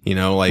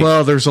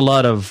 well, there's a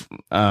lot of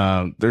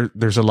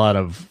there's a lot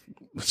of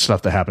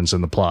stuff that happens in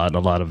the plot, a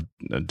lot of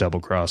double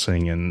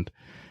crossing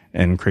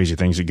and crazy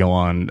things that go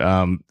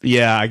on.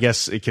 Yeah, I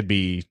guess it could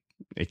be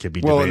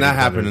well, and that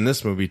happened in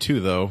this movie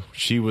too, though.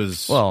 She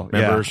was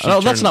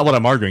that's not what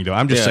I'm arguing though.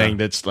 I'm just saying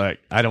that's like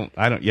I'm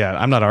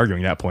not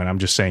arguing that point. I'm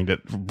just saying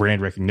that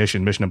brand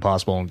recognition, Mission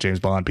Impossible and James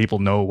Bond, people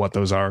know what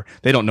those are.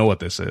 They don't know what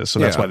this is, so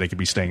that's why they could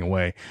be staying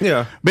away.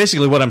 Yeah.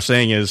 Basically, what I'm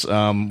saying is,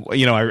 I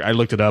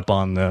looked it up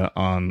on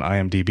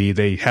IMDb.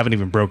 They haven't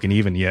even broken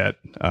even yet,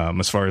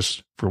 as far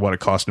as for what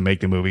it cost to make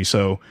the movie.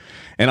 So,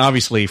 and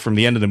obviously from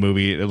the end of the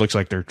movie, it looks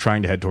like they're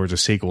trying to head towards a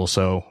sequel.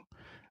 So,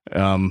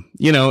 how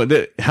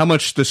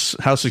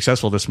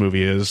successful this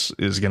movie is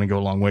going to go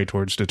a long way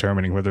towards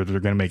determining whether they're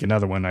going to make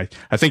another one. I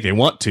think they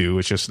want to.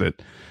 It's just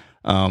that,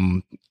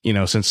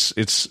 since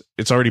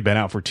it's already been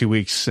out for 2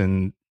 weeks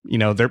and,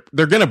 they're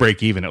going to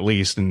break even at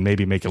least and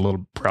maybe make a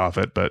little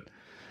profit, but,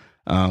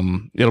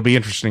 it'll be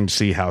interesting to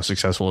see how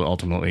successful it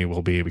ultimately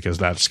will be because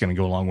that's going to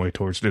go a long way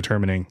towards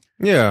determining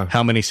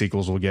how many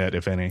sequels we'll get,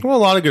 if any. Well, a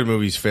lot of good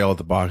movies fail at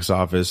the box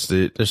office.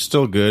 They're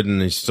still good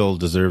and they still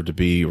deserve to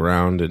be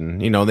around.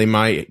 And, they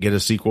might get a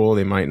sequel.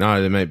 They might not.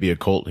 They might be a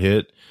cult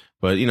hit.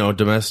 But,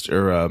 domestic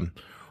or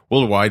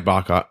worldwide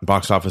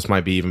box office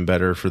might be even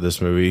better for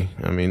this movie.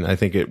 I mean, I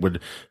think it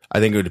would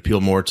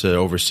appeal more to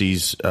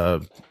overseas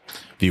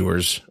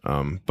viewers.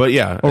 But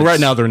yeah, Well, right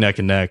now they're neck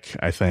and neck,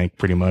 I think,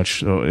 pretty much.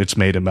 So it's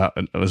made about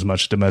as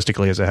much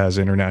domestically as it has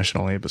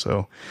internationally.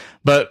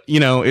 But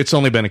it's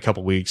only been a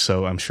couple weeks,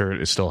 so I'm sure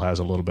it still has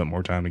a little bit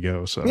more time to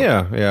go. So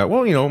yeah.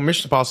 Well,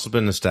 Mission Impossible's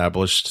been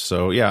established,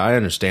 so yeah, I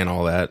understand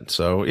all that.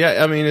 So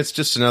yeah, I mean, it's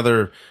just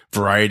another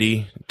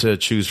variety to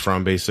choose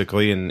from,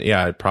 basically, and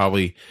yeah, it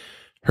probably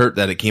hurt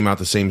that it came out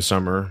the same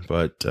summer,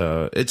 but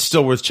it's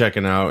still worth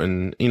checking out.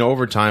 And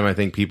over time, I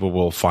think people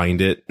will find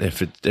it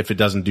if it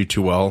doesn't do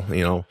too well.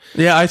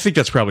 Yeah, I think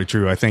that's probably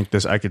true. I think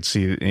I could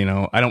see.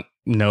 I don't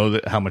know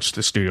how much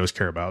the studios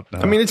care about.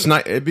 I mean, it's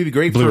not. It'd be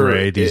great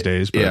Blu-ray for these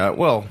days. But. Yeah,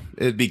 well,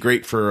 it'd be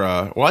great for.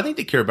 Well, I think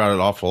they care about it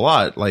an awful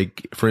lot.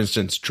 Like, for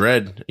instance,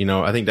 Dread.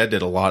 I think that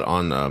did a lot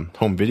on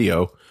home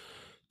video,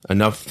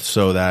 enough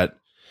so that.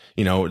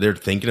 They're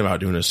thinking about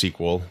doing a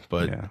sequel,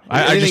 but yeah.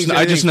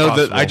 I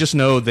just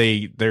know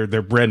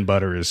their bread and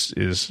butter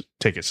is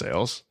ticket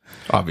sales,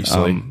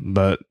 obviously.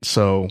 But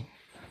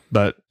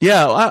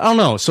yeah, I don't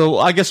know. So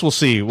I guess we'll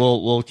see.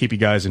 We'll keep you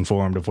guys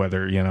informed of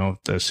whether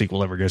the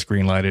sequel ever gets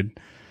greenlighted.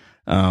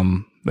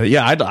 But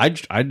yeah,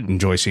 I'd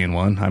enjoy seeing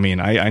one. I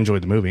mean, I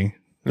enjoyed the movie.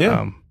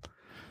 Yeah.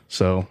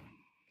 So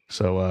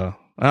I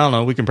don't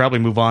know. We can probably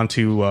move on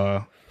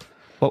to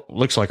what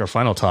looks like our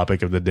final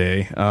topic of the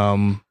day.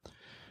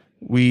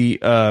 We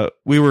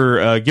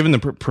were given the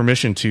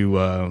permission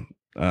to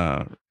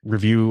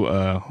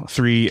review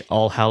 3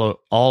 All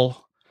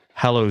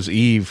Hallows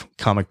Eve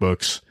comic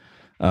books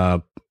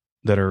that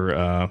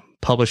are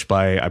published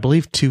by, I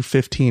believe,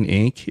 215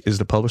 Inc. is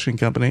the publishing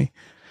company.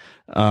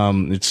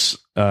 It's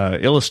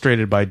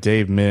illustrated by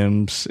Dave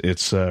Mims.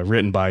 It's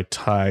written by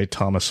Ty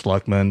Thomas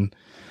Luckman,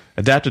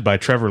 adapted by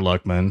Trevor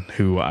Luckman,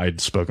 who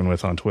I'd spoken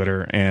with on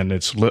Twitter, and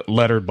it's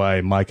lettered by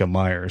Micah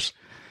Myers.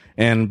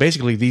 And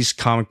basically, these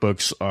comic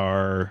books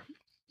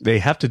they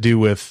have to do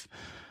with,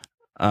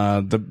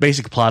 the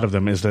basic plot of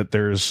them is that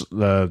there's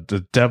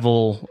the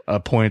devil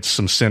appoints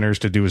some sinners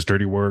to do his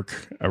dirty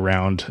work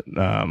around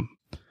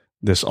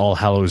this All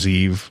Hallows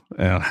Eve,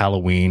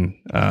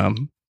 Halloween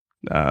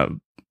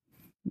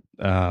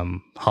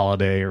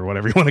holiday, or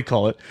whatever you want to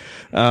call it.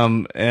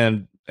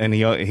 And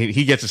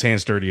he gets his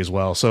hands dirty as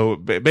well. So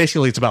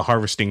basically, it's about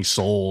harvesting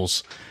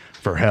souls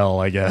for hell,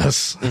 I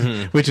guess,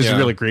 which is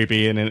really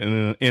creepy in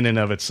and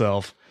of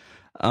itself.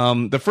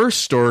 The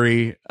first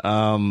story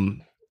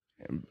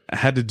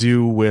had to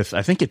do with,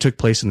 I think it took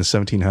place in the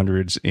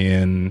 1700s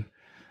in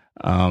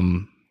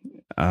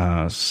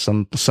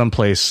some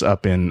place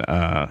up in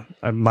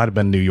it might have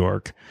been New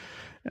York,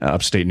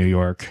 upstate New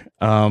York,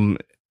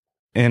 and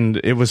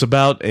it was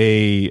about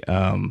a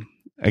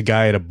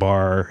guy at a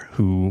bar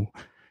who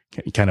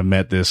kind of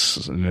met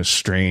this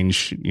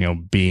strange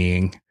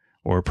being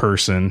or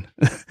person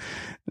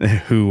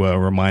who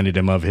reminded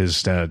him of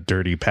his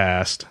dirty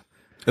past.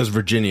 It was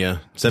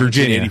Virginia,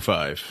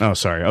 1785. Oh,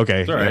 sorry.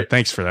 Okay. All right. Yeah,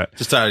 thanks for that.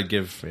 Just thought I'd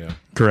give,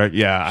 correct.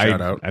 Yeah.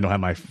 Shout out. I don't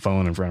have my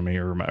phone in front of me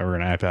or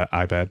an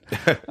iPad.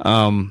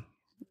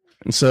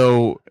 And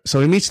so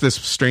he meets this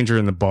stranger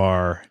in the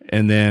bar,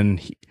 and then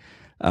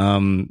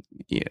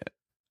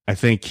I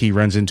think he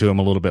runs into him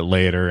a little bit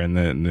later, and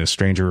then the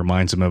stranger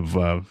reminds him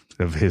of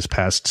his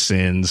past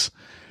sins.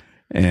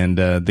 And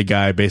the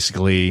guy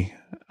basically,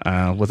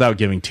 without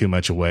giving too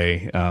much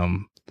away,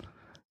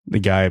 the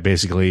guy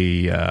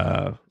basically,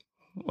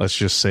 let's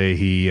just say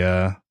he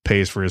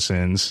pays for his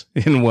sins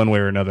in one way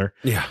or another.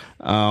 Yeah.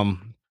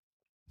 And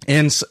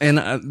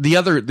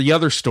the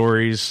other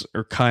stories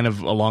are kind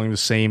of along the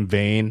same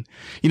vein.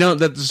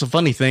 That's a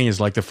funny thing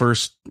is, like, the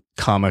first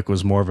comic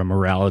was more of a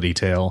morality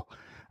tale.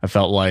 I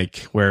felt like,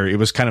 where it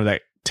was kind of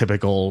that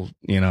typical,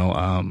 it's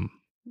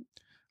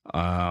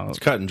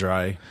cut and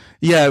dry.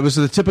 Yeah, it was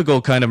the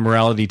typical kind of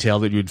morality tale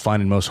that you'd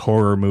find in most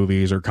horror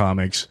movies or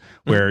comics,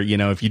 where,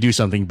 if you do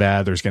something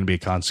bad, there's going to be a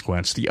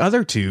consequence. The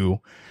other two,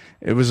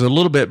 it was a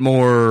little bit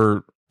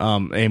more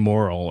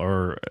amoral,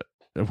 or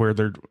where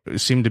there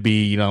seemed to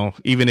be,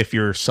 even if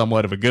you're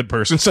somewhat of a good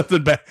person,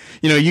 something bad,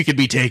 you could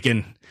be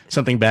taken,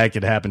 something bad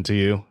could happen to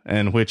you,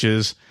 and which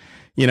is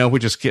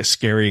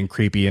scary and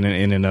creepy in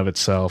and of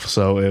itself.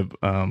 So,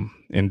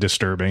 and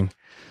disturbing.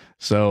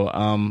 So,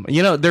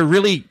 they're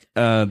really,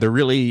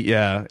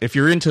 yeah. If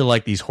you're into,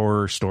 like, these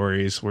horror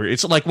stories where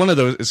it's like one of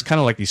those, it's kind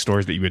of like these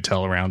stories that you would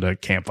tell around a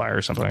campfire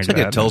or something like that.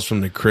 It Tales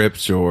from the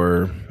Crypt,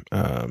 or,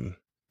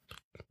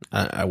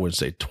 I would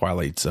say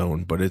Twilight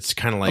Zone, but it's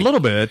kind of like a little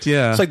bit,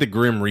 yeah. It's like the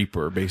Grim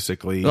Reaper,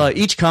 basically.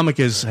 Each comic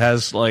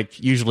has like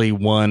usually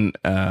one,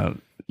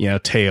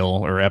 tale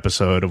or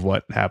episode of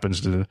what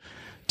happens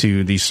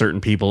to these certain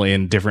people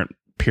in different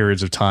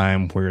periods of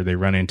time, where they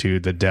run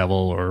into the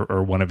devil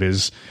or one of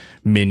his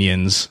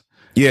minions,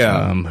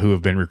 who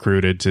have been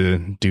recruited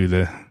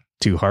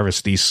to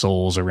harvest these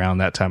souls around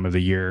that time of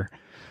the year,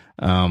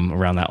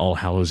 around that All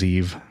Hallows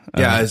Eve.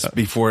 It's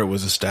before it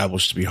was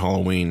established to be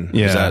Halloween.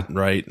 Yeah. Is that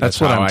right?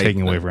 That's what I'm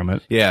taking away from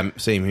it. Yeah,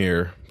 same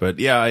here. But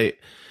yeah,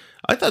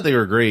 I thought they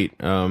were great.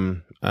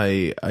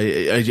 I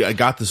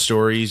got the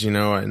stories,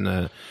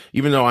 and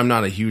even though I'm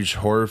not a huge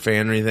horror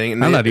fan or anything,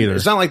 and I'm not either.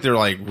 It's not like they're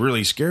like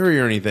really scary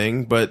or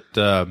anything, but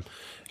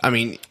I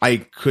mean, I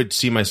could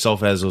see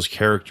myself as those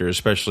characters,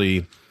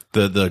 especially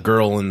the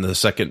girl in the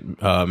second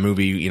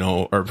movie,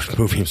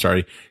 I'm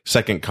sorry,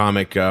 second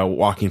comic,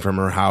 walking from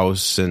her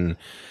house and,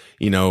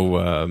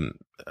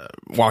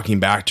 walking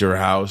back to her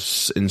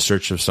house in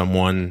search of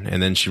someone.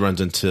 And then she runs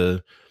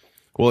into,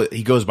 well,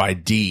 he goes by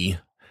D,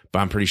 but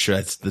I'm pretty sure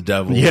that's the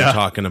devil we're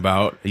talking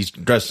about. He's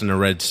dressed in a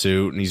red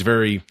suit and he's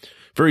very,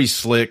 very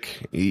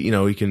slick. He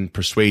can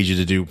persuade you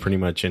to do pretty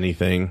much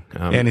anything.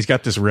 And he's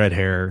got this red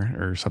hair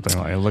or something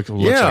like it. Looks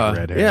like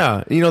red hair.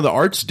 Yeah. The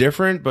art's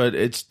different, but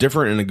it's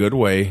different in a good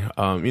way.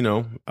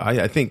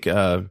 I think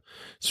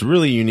it's a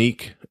really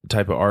unique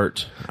type of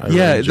art.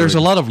 There's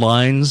a lot of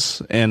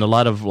lines and a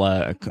lot of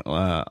I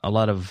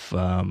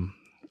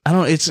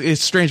don't know.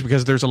 It's strange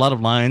because there's a lot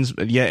of lines,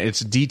 but yet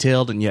it's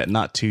detailed and yet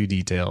not too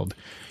detailed.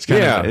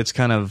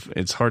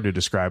 It's hard to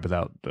describe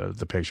without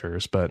the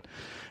pictures, but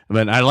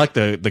I like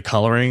the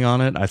coloring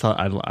on it.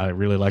 I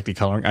really like the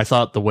coloring. I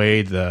thought the way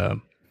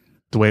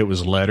it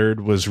was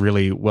lettered was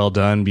really well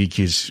done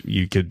because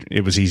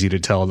it was easy to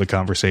tell the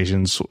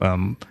conversations,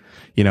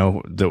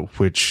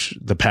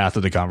 the path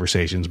of the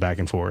conversations back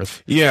and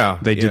forth. Yeah.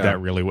 They did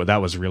that really well.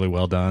 That was really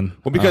well done.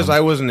 Well, because I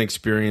wasn't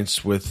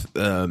experienced with,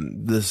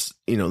 this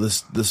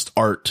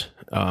art.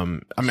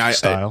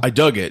 Style. I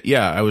dug it.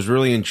 Yeah. I was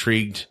really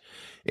intrigued.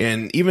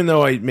 And even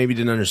though I maybe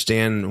didn't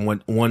understand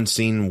one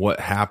scene, what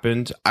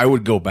happened, I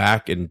would go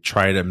back and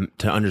try to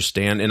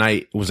understand. And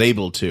I was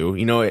able to,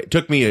 it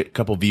took me a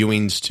couple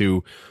viewings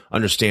to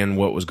understand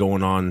what was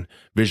going on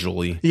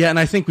visually. Yeah. And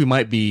I think we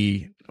might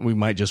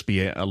just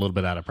be a little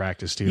bit out of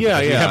practice too.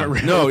 Yeah. We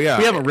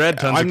haven't read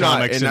tons of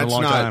comics in a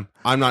long time.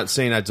 I'm not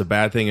saying that's a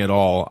bad thing at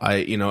all.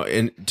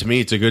 And to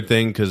me, it's a good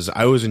thing because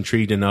I was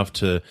intrigued enough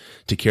to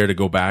care to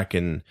go back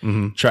and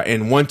try.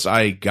 And once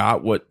I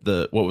got what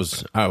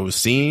I was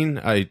seeing,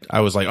 I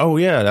was like, oh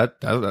yeah,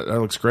 that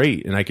looks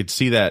great. And I could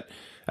see that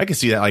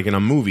like in a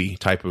movie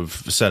type of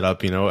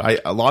setup.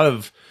 A lot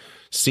of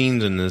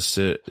scenes in this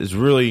is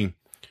really,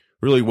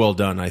 really well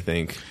done, I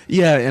think.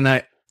 Yeah.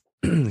 And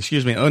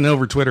excuse me. And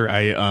over Twitter,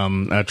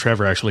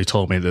 Trevor actually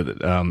told me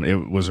that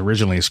it was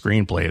originally a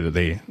screenplay that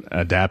they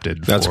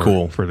adapted. That's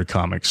cool for the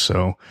comics.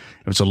 So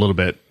it was a little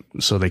bit.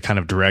 So they kind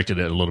of directed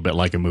it a little bit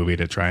like a movie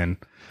to try and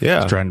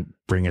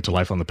bring it to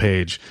life on the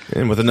page.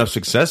 And with enough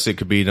success, it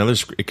could be a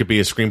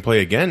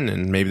screenplay again,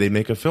 and maybe they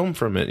make a film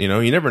from it.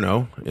 You never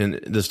know in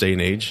this day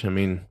and age.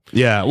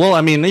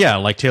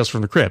 Like Tales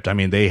from the Crypt.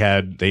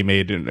 They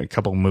made a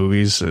couple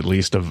movies at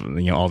least of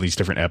all these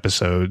different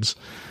episodes.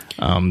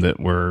 That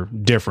were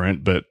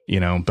different, but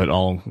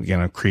all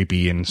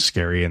creepy and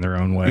scary in their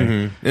own way.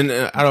 Mm-hmm. And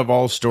out of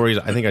all stories,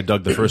 I think I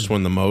dug the first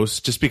one the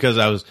most, just because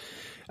I was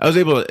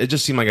able to. It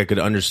just seemed like I could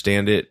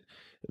understand it.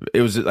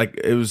 It was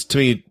to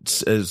me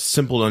as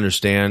simple to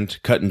understand,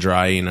 cut and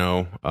dry.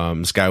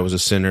 This guy was a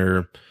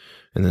sinner,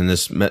 and then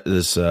this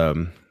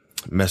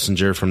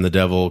messenger from the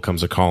devil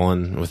comes a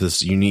calling with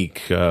this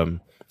unique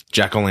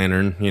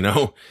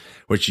jack-o'-lantern.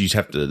 Which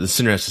the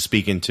sinner has to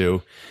speak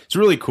into. It's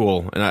really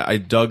cool. And I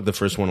dug the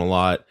first one a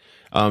lot.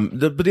 But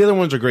the other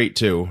ones are great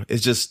too.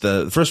 It's just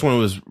the first one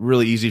was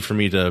really easy for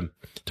me to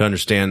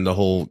understand the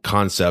whole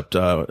concept.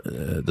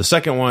 The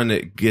second one,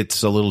 it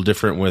gets a little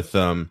different with,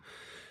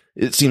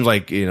 it seems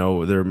like,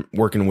 they're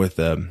working with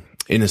an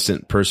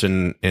innocent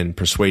person and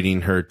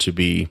persuading her to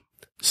be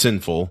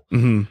sinful,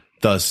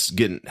 thus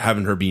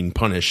having her being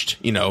punished,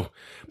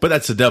 but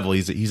that's the devil.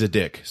 He's a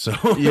dick. So,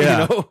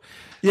 yeah.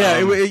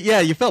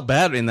 You felt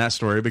bad in that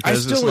story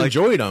because I still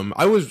enjoyed them.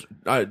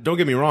 Don't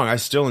get me wrong, I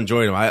still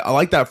enjoyed them. I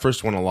like that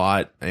first one a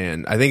lot,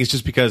 and I think it's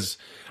just because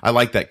I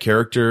like that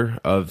character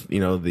of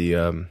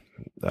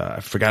I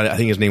forgot. I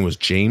think his name was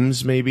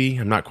James. Maybe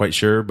I'm not quite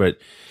sure, but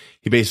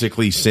he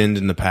basically sinned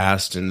in the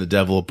past, and the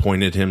devil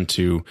appointed him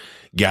to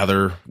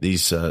gather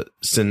these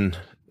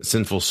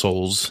sinful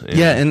souls.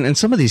 And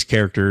some of these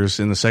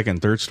characters in the second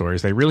and third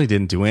stories, they really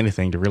didn't do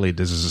anything to really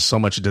so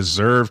much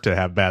deserve to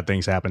have bad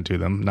things happen to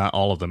them. Not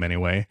all of them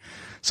anyway.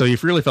 So you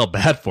really felt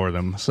bad for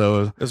them.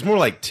 So it's more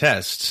like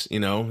tests,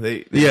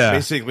 they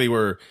basically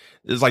were.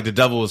 It's like the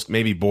devil was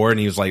maybe bored and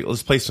he was like,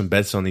 let's place some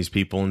bets on these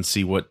people and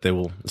see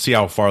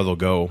how far they'll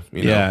go.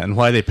 Yeah. And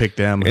why they picked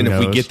them. And if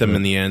we get them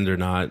in the end or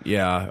not.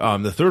 Yeah.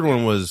 The third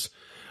one was,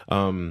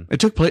 it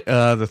took place,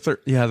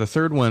 the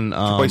third one,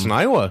 took place in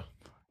Iowa.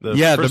 The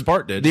first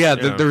part did. Yeah,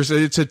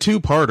 it's a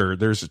two-parter.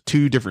 There's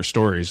two different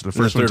stories. The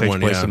first one takes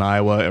place in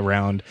Iowa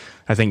around,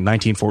 I think,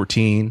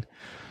 1914.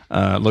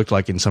 Looked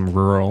like in some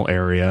rural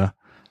area,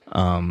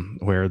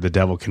 where the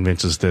devil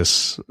convinces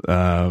this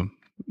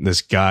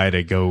guy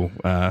to go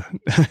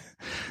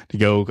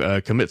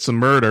commit some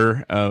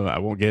murder. I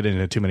won't get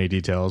into too many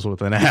details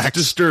with an axe. It's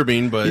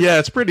disturbing, but yeah,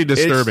 it's pretty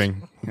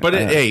disturbing.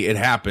 It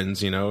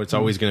happens. It's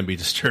always going to be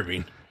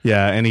disturbing.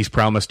 Yeah, and he's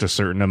promised a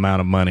certain amount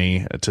of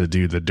money to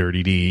do the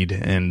dirty deed,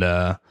 and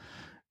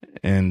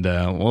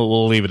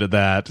we'll leave it at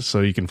that.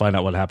 So you can find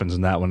out what happens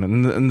in that one.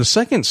 And the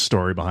second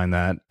story behind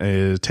that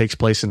takes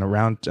place in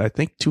around, I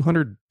think,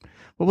 200.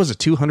 What was it?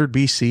 200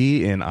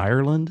 BC in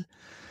Ireland.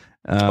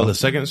 The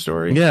second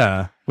story.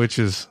 Yeah, which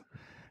is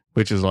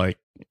like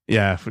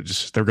Yeah,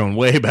 just they're going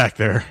way back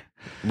there.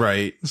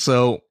 Right.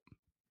 So,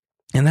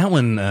 and that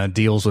one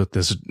deals with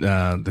this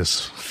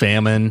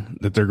famine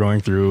that they're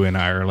going through in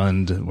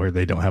Ireland, where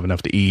they don't have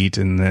enough to eat,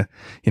 and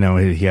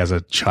he has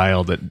a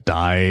child that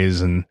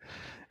dies, and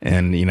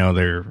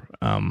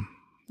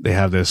they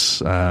have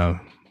this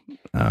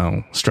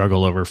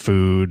struggle over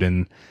food,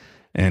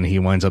 and he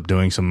winds up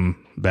doing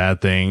some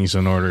bad things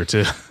in order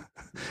to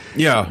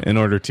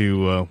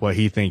what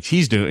he thinks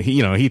he's doing.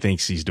 He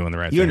thinks he's doing the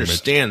right thing. You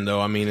understand, though.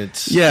 I mean,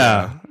 it's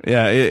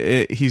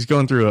he's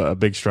going through a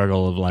big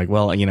struggle of like,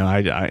 well, I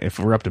if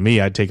it were up to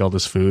me, I'd take all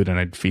this food and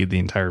I'd feed the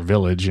entire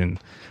village, and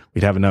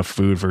we'd have enough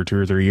food for 2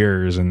 or 3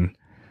 years. And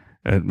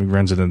it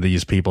runs into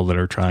these people that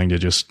are trying to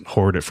just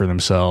hoard it for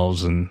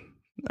themselves, and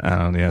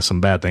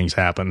some bad things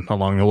happen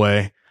along the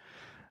way.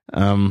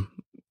 And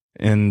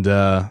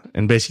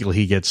basically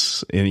he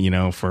gets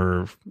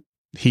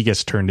he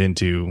gets turned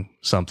into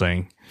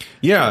something.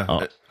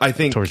 Yeah, I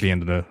think towards the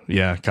end of the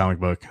comic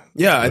book.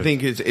 Yeah, I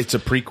think it's a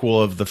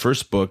prequel of the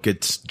first book.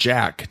 It's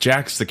Jack.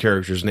 Jack's the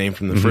character's name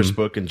from the first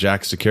book, and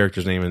Jack's the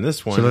character's name in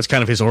this one. So that's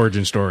kind of his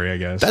origin story, I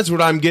guess. That's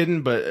what I'm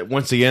getting. But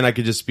once again, I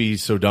could just be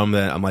so dumb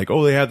that I'm like,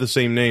 oh, they have the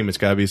same name. It's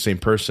got to be the same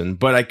person.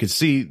 But I could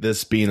see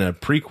this being a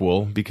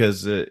prequel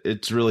because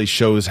it really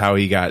shows how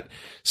he got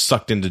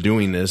sucked into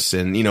doing this.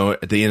 And,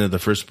 at the end of the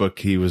first book,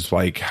 he was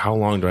like, how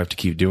long do I have to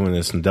keep doing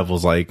this? And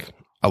Devil's like,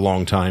 a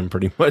long time,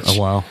 pretty much. A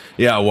while.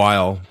 Yeah, a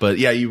while. But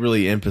yeah, you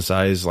really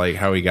emphasize like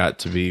how he got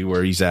to be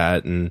where he's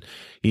at, and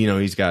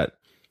he's got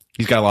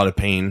a lot of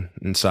pain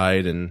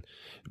inside,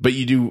 but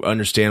you do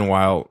understand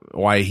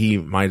why he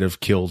might have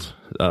killed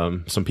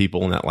some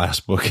people in that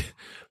last book.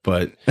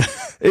 But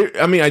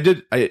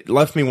it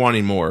left me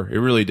wanting more. It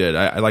really did.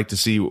 I like to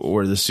see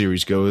where this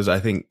series goes. I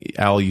think,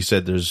 Al, you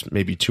said there's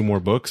maybe 2 more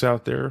books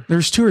out there.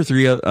 There's 2 or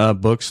 3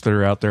 books that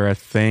are out there, I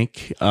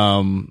think.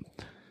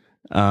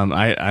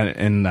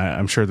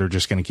 I'm sure they're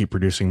just going to keep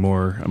producing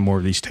more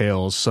of these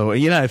tales. So,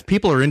 if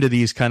people are into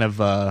these kind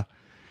of,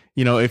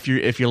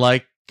 if you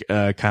like,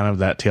 kind of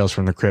that Tales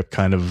from the Crypt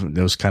kind of,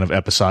 those kind of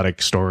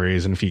episodic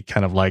stories, and if you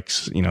kind of like,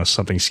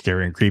 something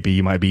scary and creepy,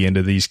 you might be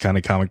into these kind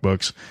of comic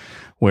books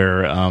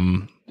where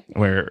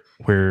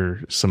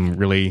some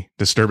really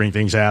disturbing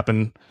things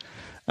happen.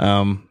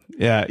 It's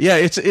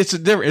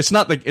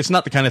not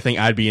the kind of thing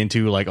I'd be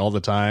into like all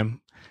the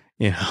time.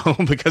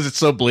 Because it's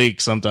so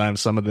bleak sometimes,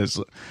 some of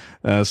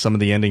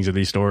the endings of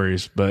these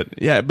stories, but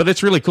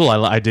it's really cool.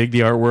 I dig the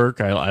artwork.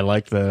 I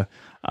like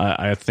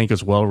I think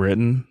it's well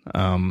written.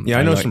 I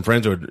know some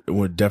friends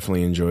would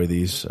definitely enjoy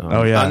these.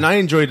 And I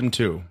enjoyed them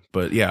too,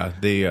 but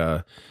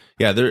they're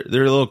a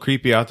little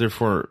creepy out there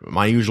for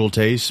my usual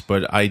taste,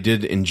 but I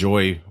did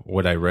enjoy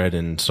what I read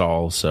and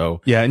saw.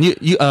 So and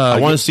I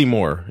want to see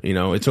more,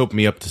 it's opened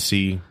me up to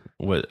see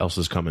what else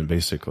is coming,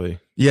 basically.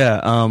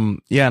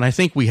 And I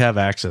think we have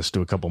access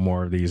to a couple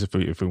more of these if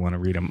we want to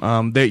read them.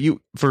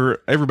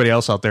 For everybody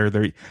else out there,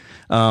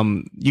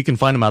 you can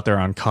find them out there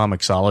on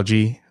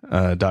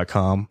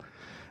Comixology.com,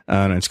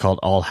 and it's called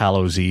All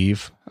Hallows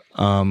Eve.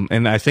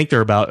 And I think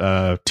they're about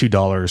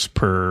 $2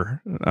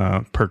 per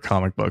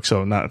comic book,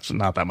 so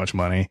not that much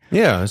money.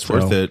 Yeah, it's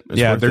worth it.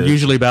 They're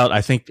usually about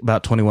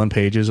 21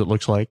 pages. It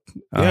looks like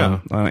in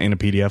a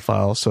PDF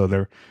file.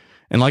 So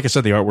and like I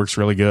said, the artwork's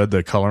really good.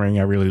 The coloring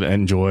I really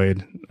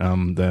enjoyed.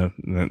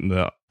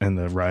 The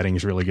writing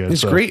is really good.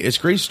 It's great. It's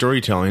great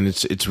storytelling.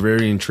 It's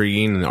very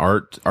intriguing, and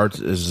art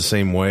is the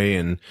same way.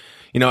 And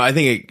I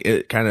think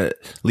it kind of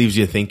leaves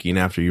you thinking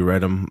after you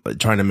read them,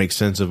 trying to make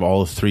sense of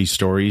all 3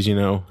 stories.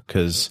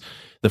 Because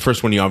the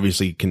first one you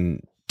obviously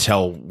can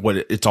tell what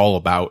it's all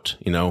about.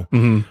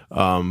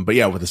 Mm-hmm.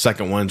 But with the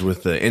second ones,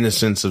 with the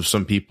innocence of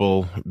some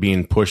people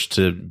being pushed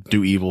to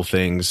do evil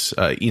things,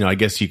 I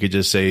guess you could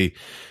just say,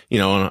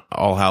 on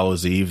All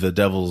Hallows Eve, the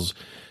devil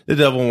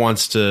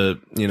wants to,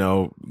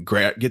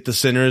 get the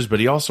sinners, but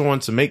he also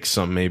wants to make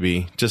some,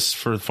 maybe just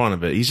for the fun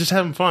of it. He's just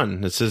having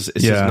fun. It's his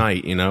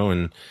night,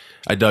 and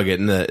I dug it.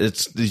 And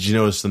did you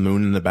notice the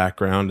moon in the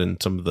background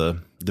and some of the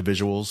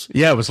visuals?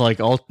 Yeah, it was like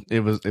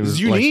it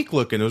was unique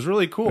looking. It was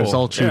really cool. It was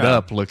all chewed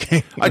up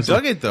looking. I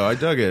dug it though. I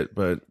dug it,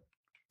 but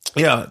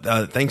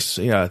thanks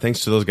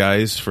to those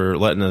guys for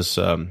letting us,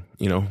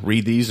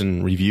 read these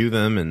and review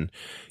them. And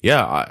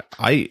I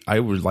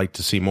would like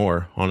to see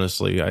more,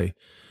 honestly. I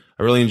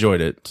really enjoyed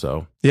it.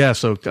 So you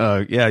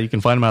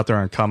can find them out there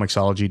on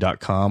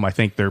Comixology.com. I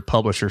think their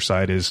publisher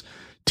site is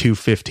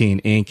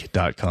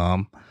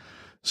 215inc.com.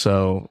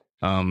 So,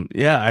 so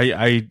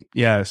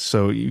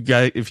you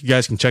guys, if you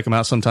guys can check them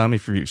out sometime,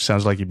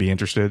 sounds like you'd be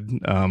interested,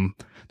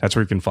 that's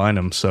where you can find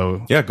them.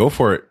 So go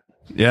for it.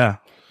 Yeah.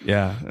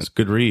 It's a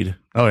good read.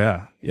 Oh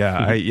yeah.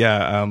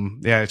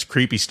 It's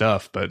creepy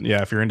stuff, but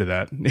if you're into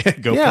that,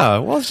 go. Yeah.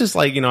 Well, it's just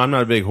like, I'm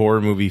not a big horror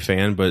movie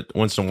fan, but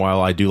once in a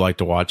while I do like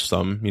to watch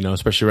some,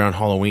 especially around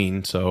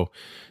Halloween. So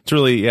it's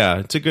really,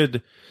 it's a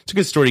good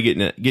story getting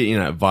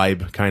that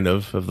vibe kind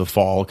of the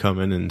fall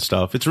coming and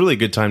stuff. It's really a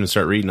good time to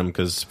start reading them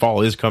because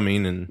fall is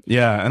coming, and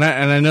and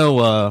I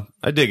know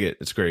I dig it.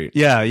 It's great.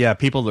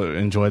 People that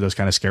enjoy those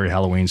kind of scary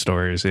Halloween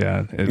stories.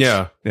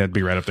 It'd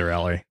be right up their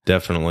alley.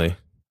 Definitely.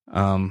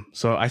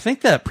 So I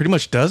think that pretty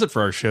much does it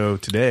for our show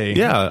today.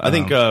 Yeah, I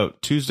think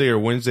Tuesday or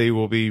Wednesday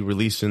we'll be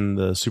releasing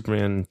the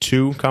Superman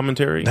 2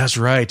 commentary. That's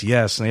right.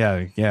 Yes.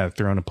 Yeah.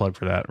 Throwing a plug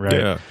for that.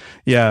 Right.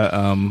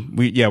 Yeah.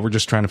 We're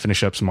just trying to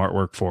finish up some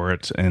artwork for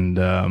it. And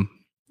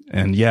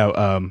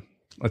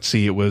let's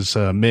see. It was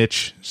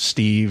Mitch,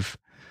 Steve,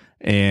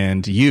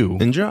 and you.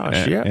 And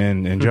Josh.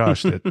 And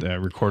Josh that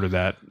recorded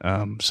that.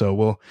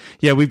 So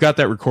we've got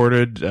that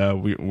recorded.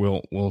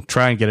 We'll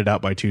try and get it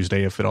out by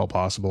Tuesday if at all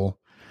possible.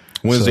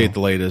 Wednesday at the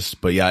latest,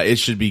 but yeah, it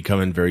should be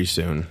coming very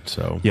soon.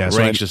 So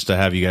we're anxious to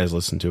have you guys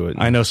listen to it.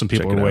 I know some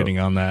people are waiting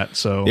on that.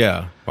 So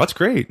yeah, well, that's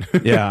great.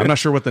 Yeah, I'm not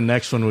sure what the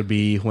next one would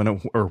be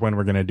when we're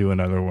going to do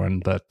another one,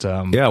 but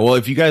yeah. Well,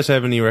 if you guys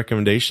have any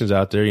recommendations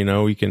out there,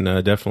 we can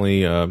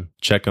definitely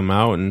check them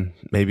out and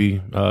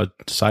maybe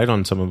decide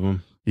on some of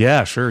them.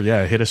 Yeah, sure.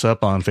 Yeah, hit us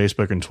up on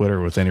Facebook and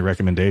Twitter with any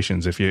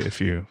recommendations if you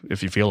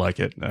feel like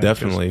it.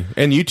 Definitely,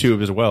 and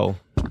YouTube as well.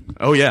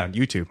 Oh yeah,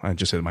 YouTube. I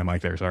just hit my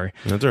mic there. Sorry.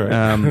 That's all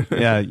right.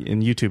 Yeah,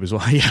 and YouTube as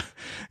well. Yeah.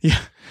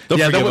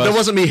 That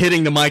wasn't me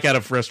hitting the mic out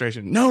of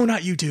frustration. No,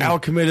 not YouTube. Al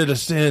committed a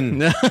sin.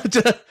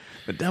 The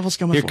devil's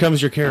coming. Here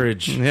comes your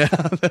carriage. Yeah,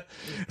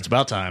 it's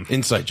about time.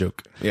 Inside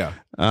joke. Yeah.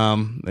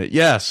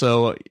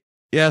 So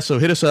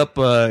hit us up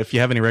if you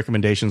have any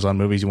recommendations on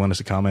movies you want us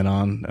to comment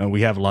on.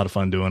 We have a lot of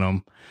fun doing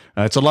them.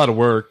 It's a lot of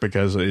work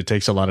because it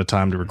takes a lot of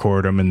time to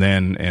record them and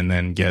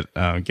then get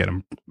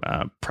them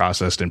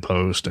processed in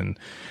post and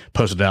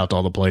posted out to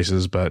all the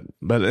places. But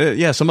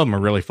some of them are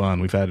really fun.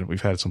 We've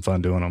had some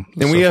fun doing them.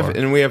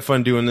 And we have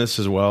fun doing this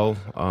as well.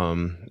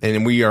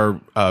 And we are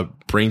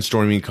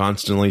brainstorming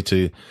constantly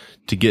to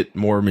get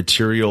more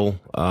material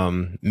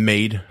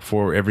made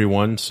for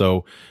everyone.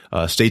 So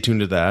stay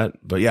tuned to that.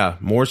 But yeah,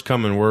 more's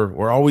coming.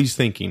 We're always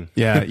thinking.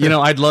 Yeah,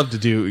 I'd love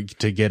to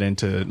get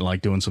into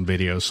like doing some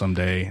videos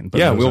someday.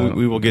 Yeah,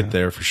 we will get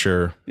there for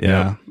sure.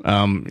 Yeah.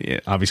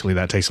 Obviously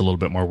that takes a little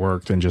bit more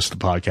work than just the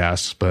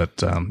podcasts, but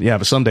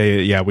but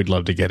someday, we'd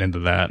love to get into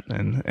that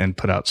and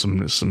put out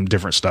some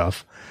different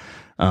stuff.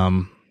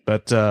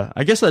 But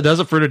I guess that does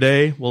it for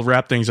today. We'll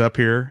wrap things up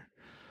here.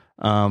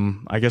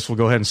 I guess we'll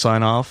go ahead and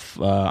sign off.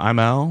 I'm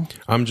Al.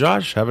 I'm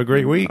Josh. Have a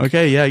great week.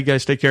 Okay. Yeah. You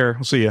guys take care.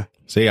 We'll see ya.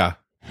 See ya.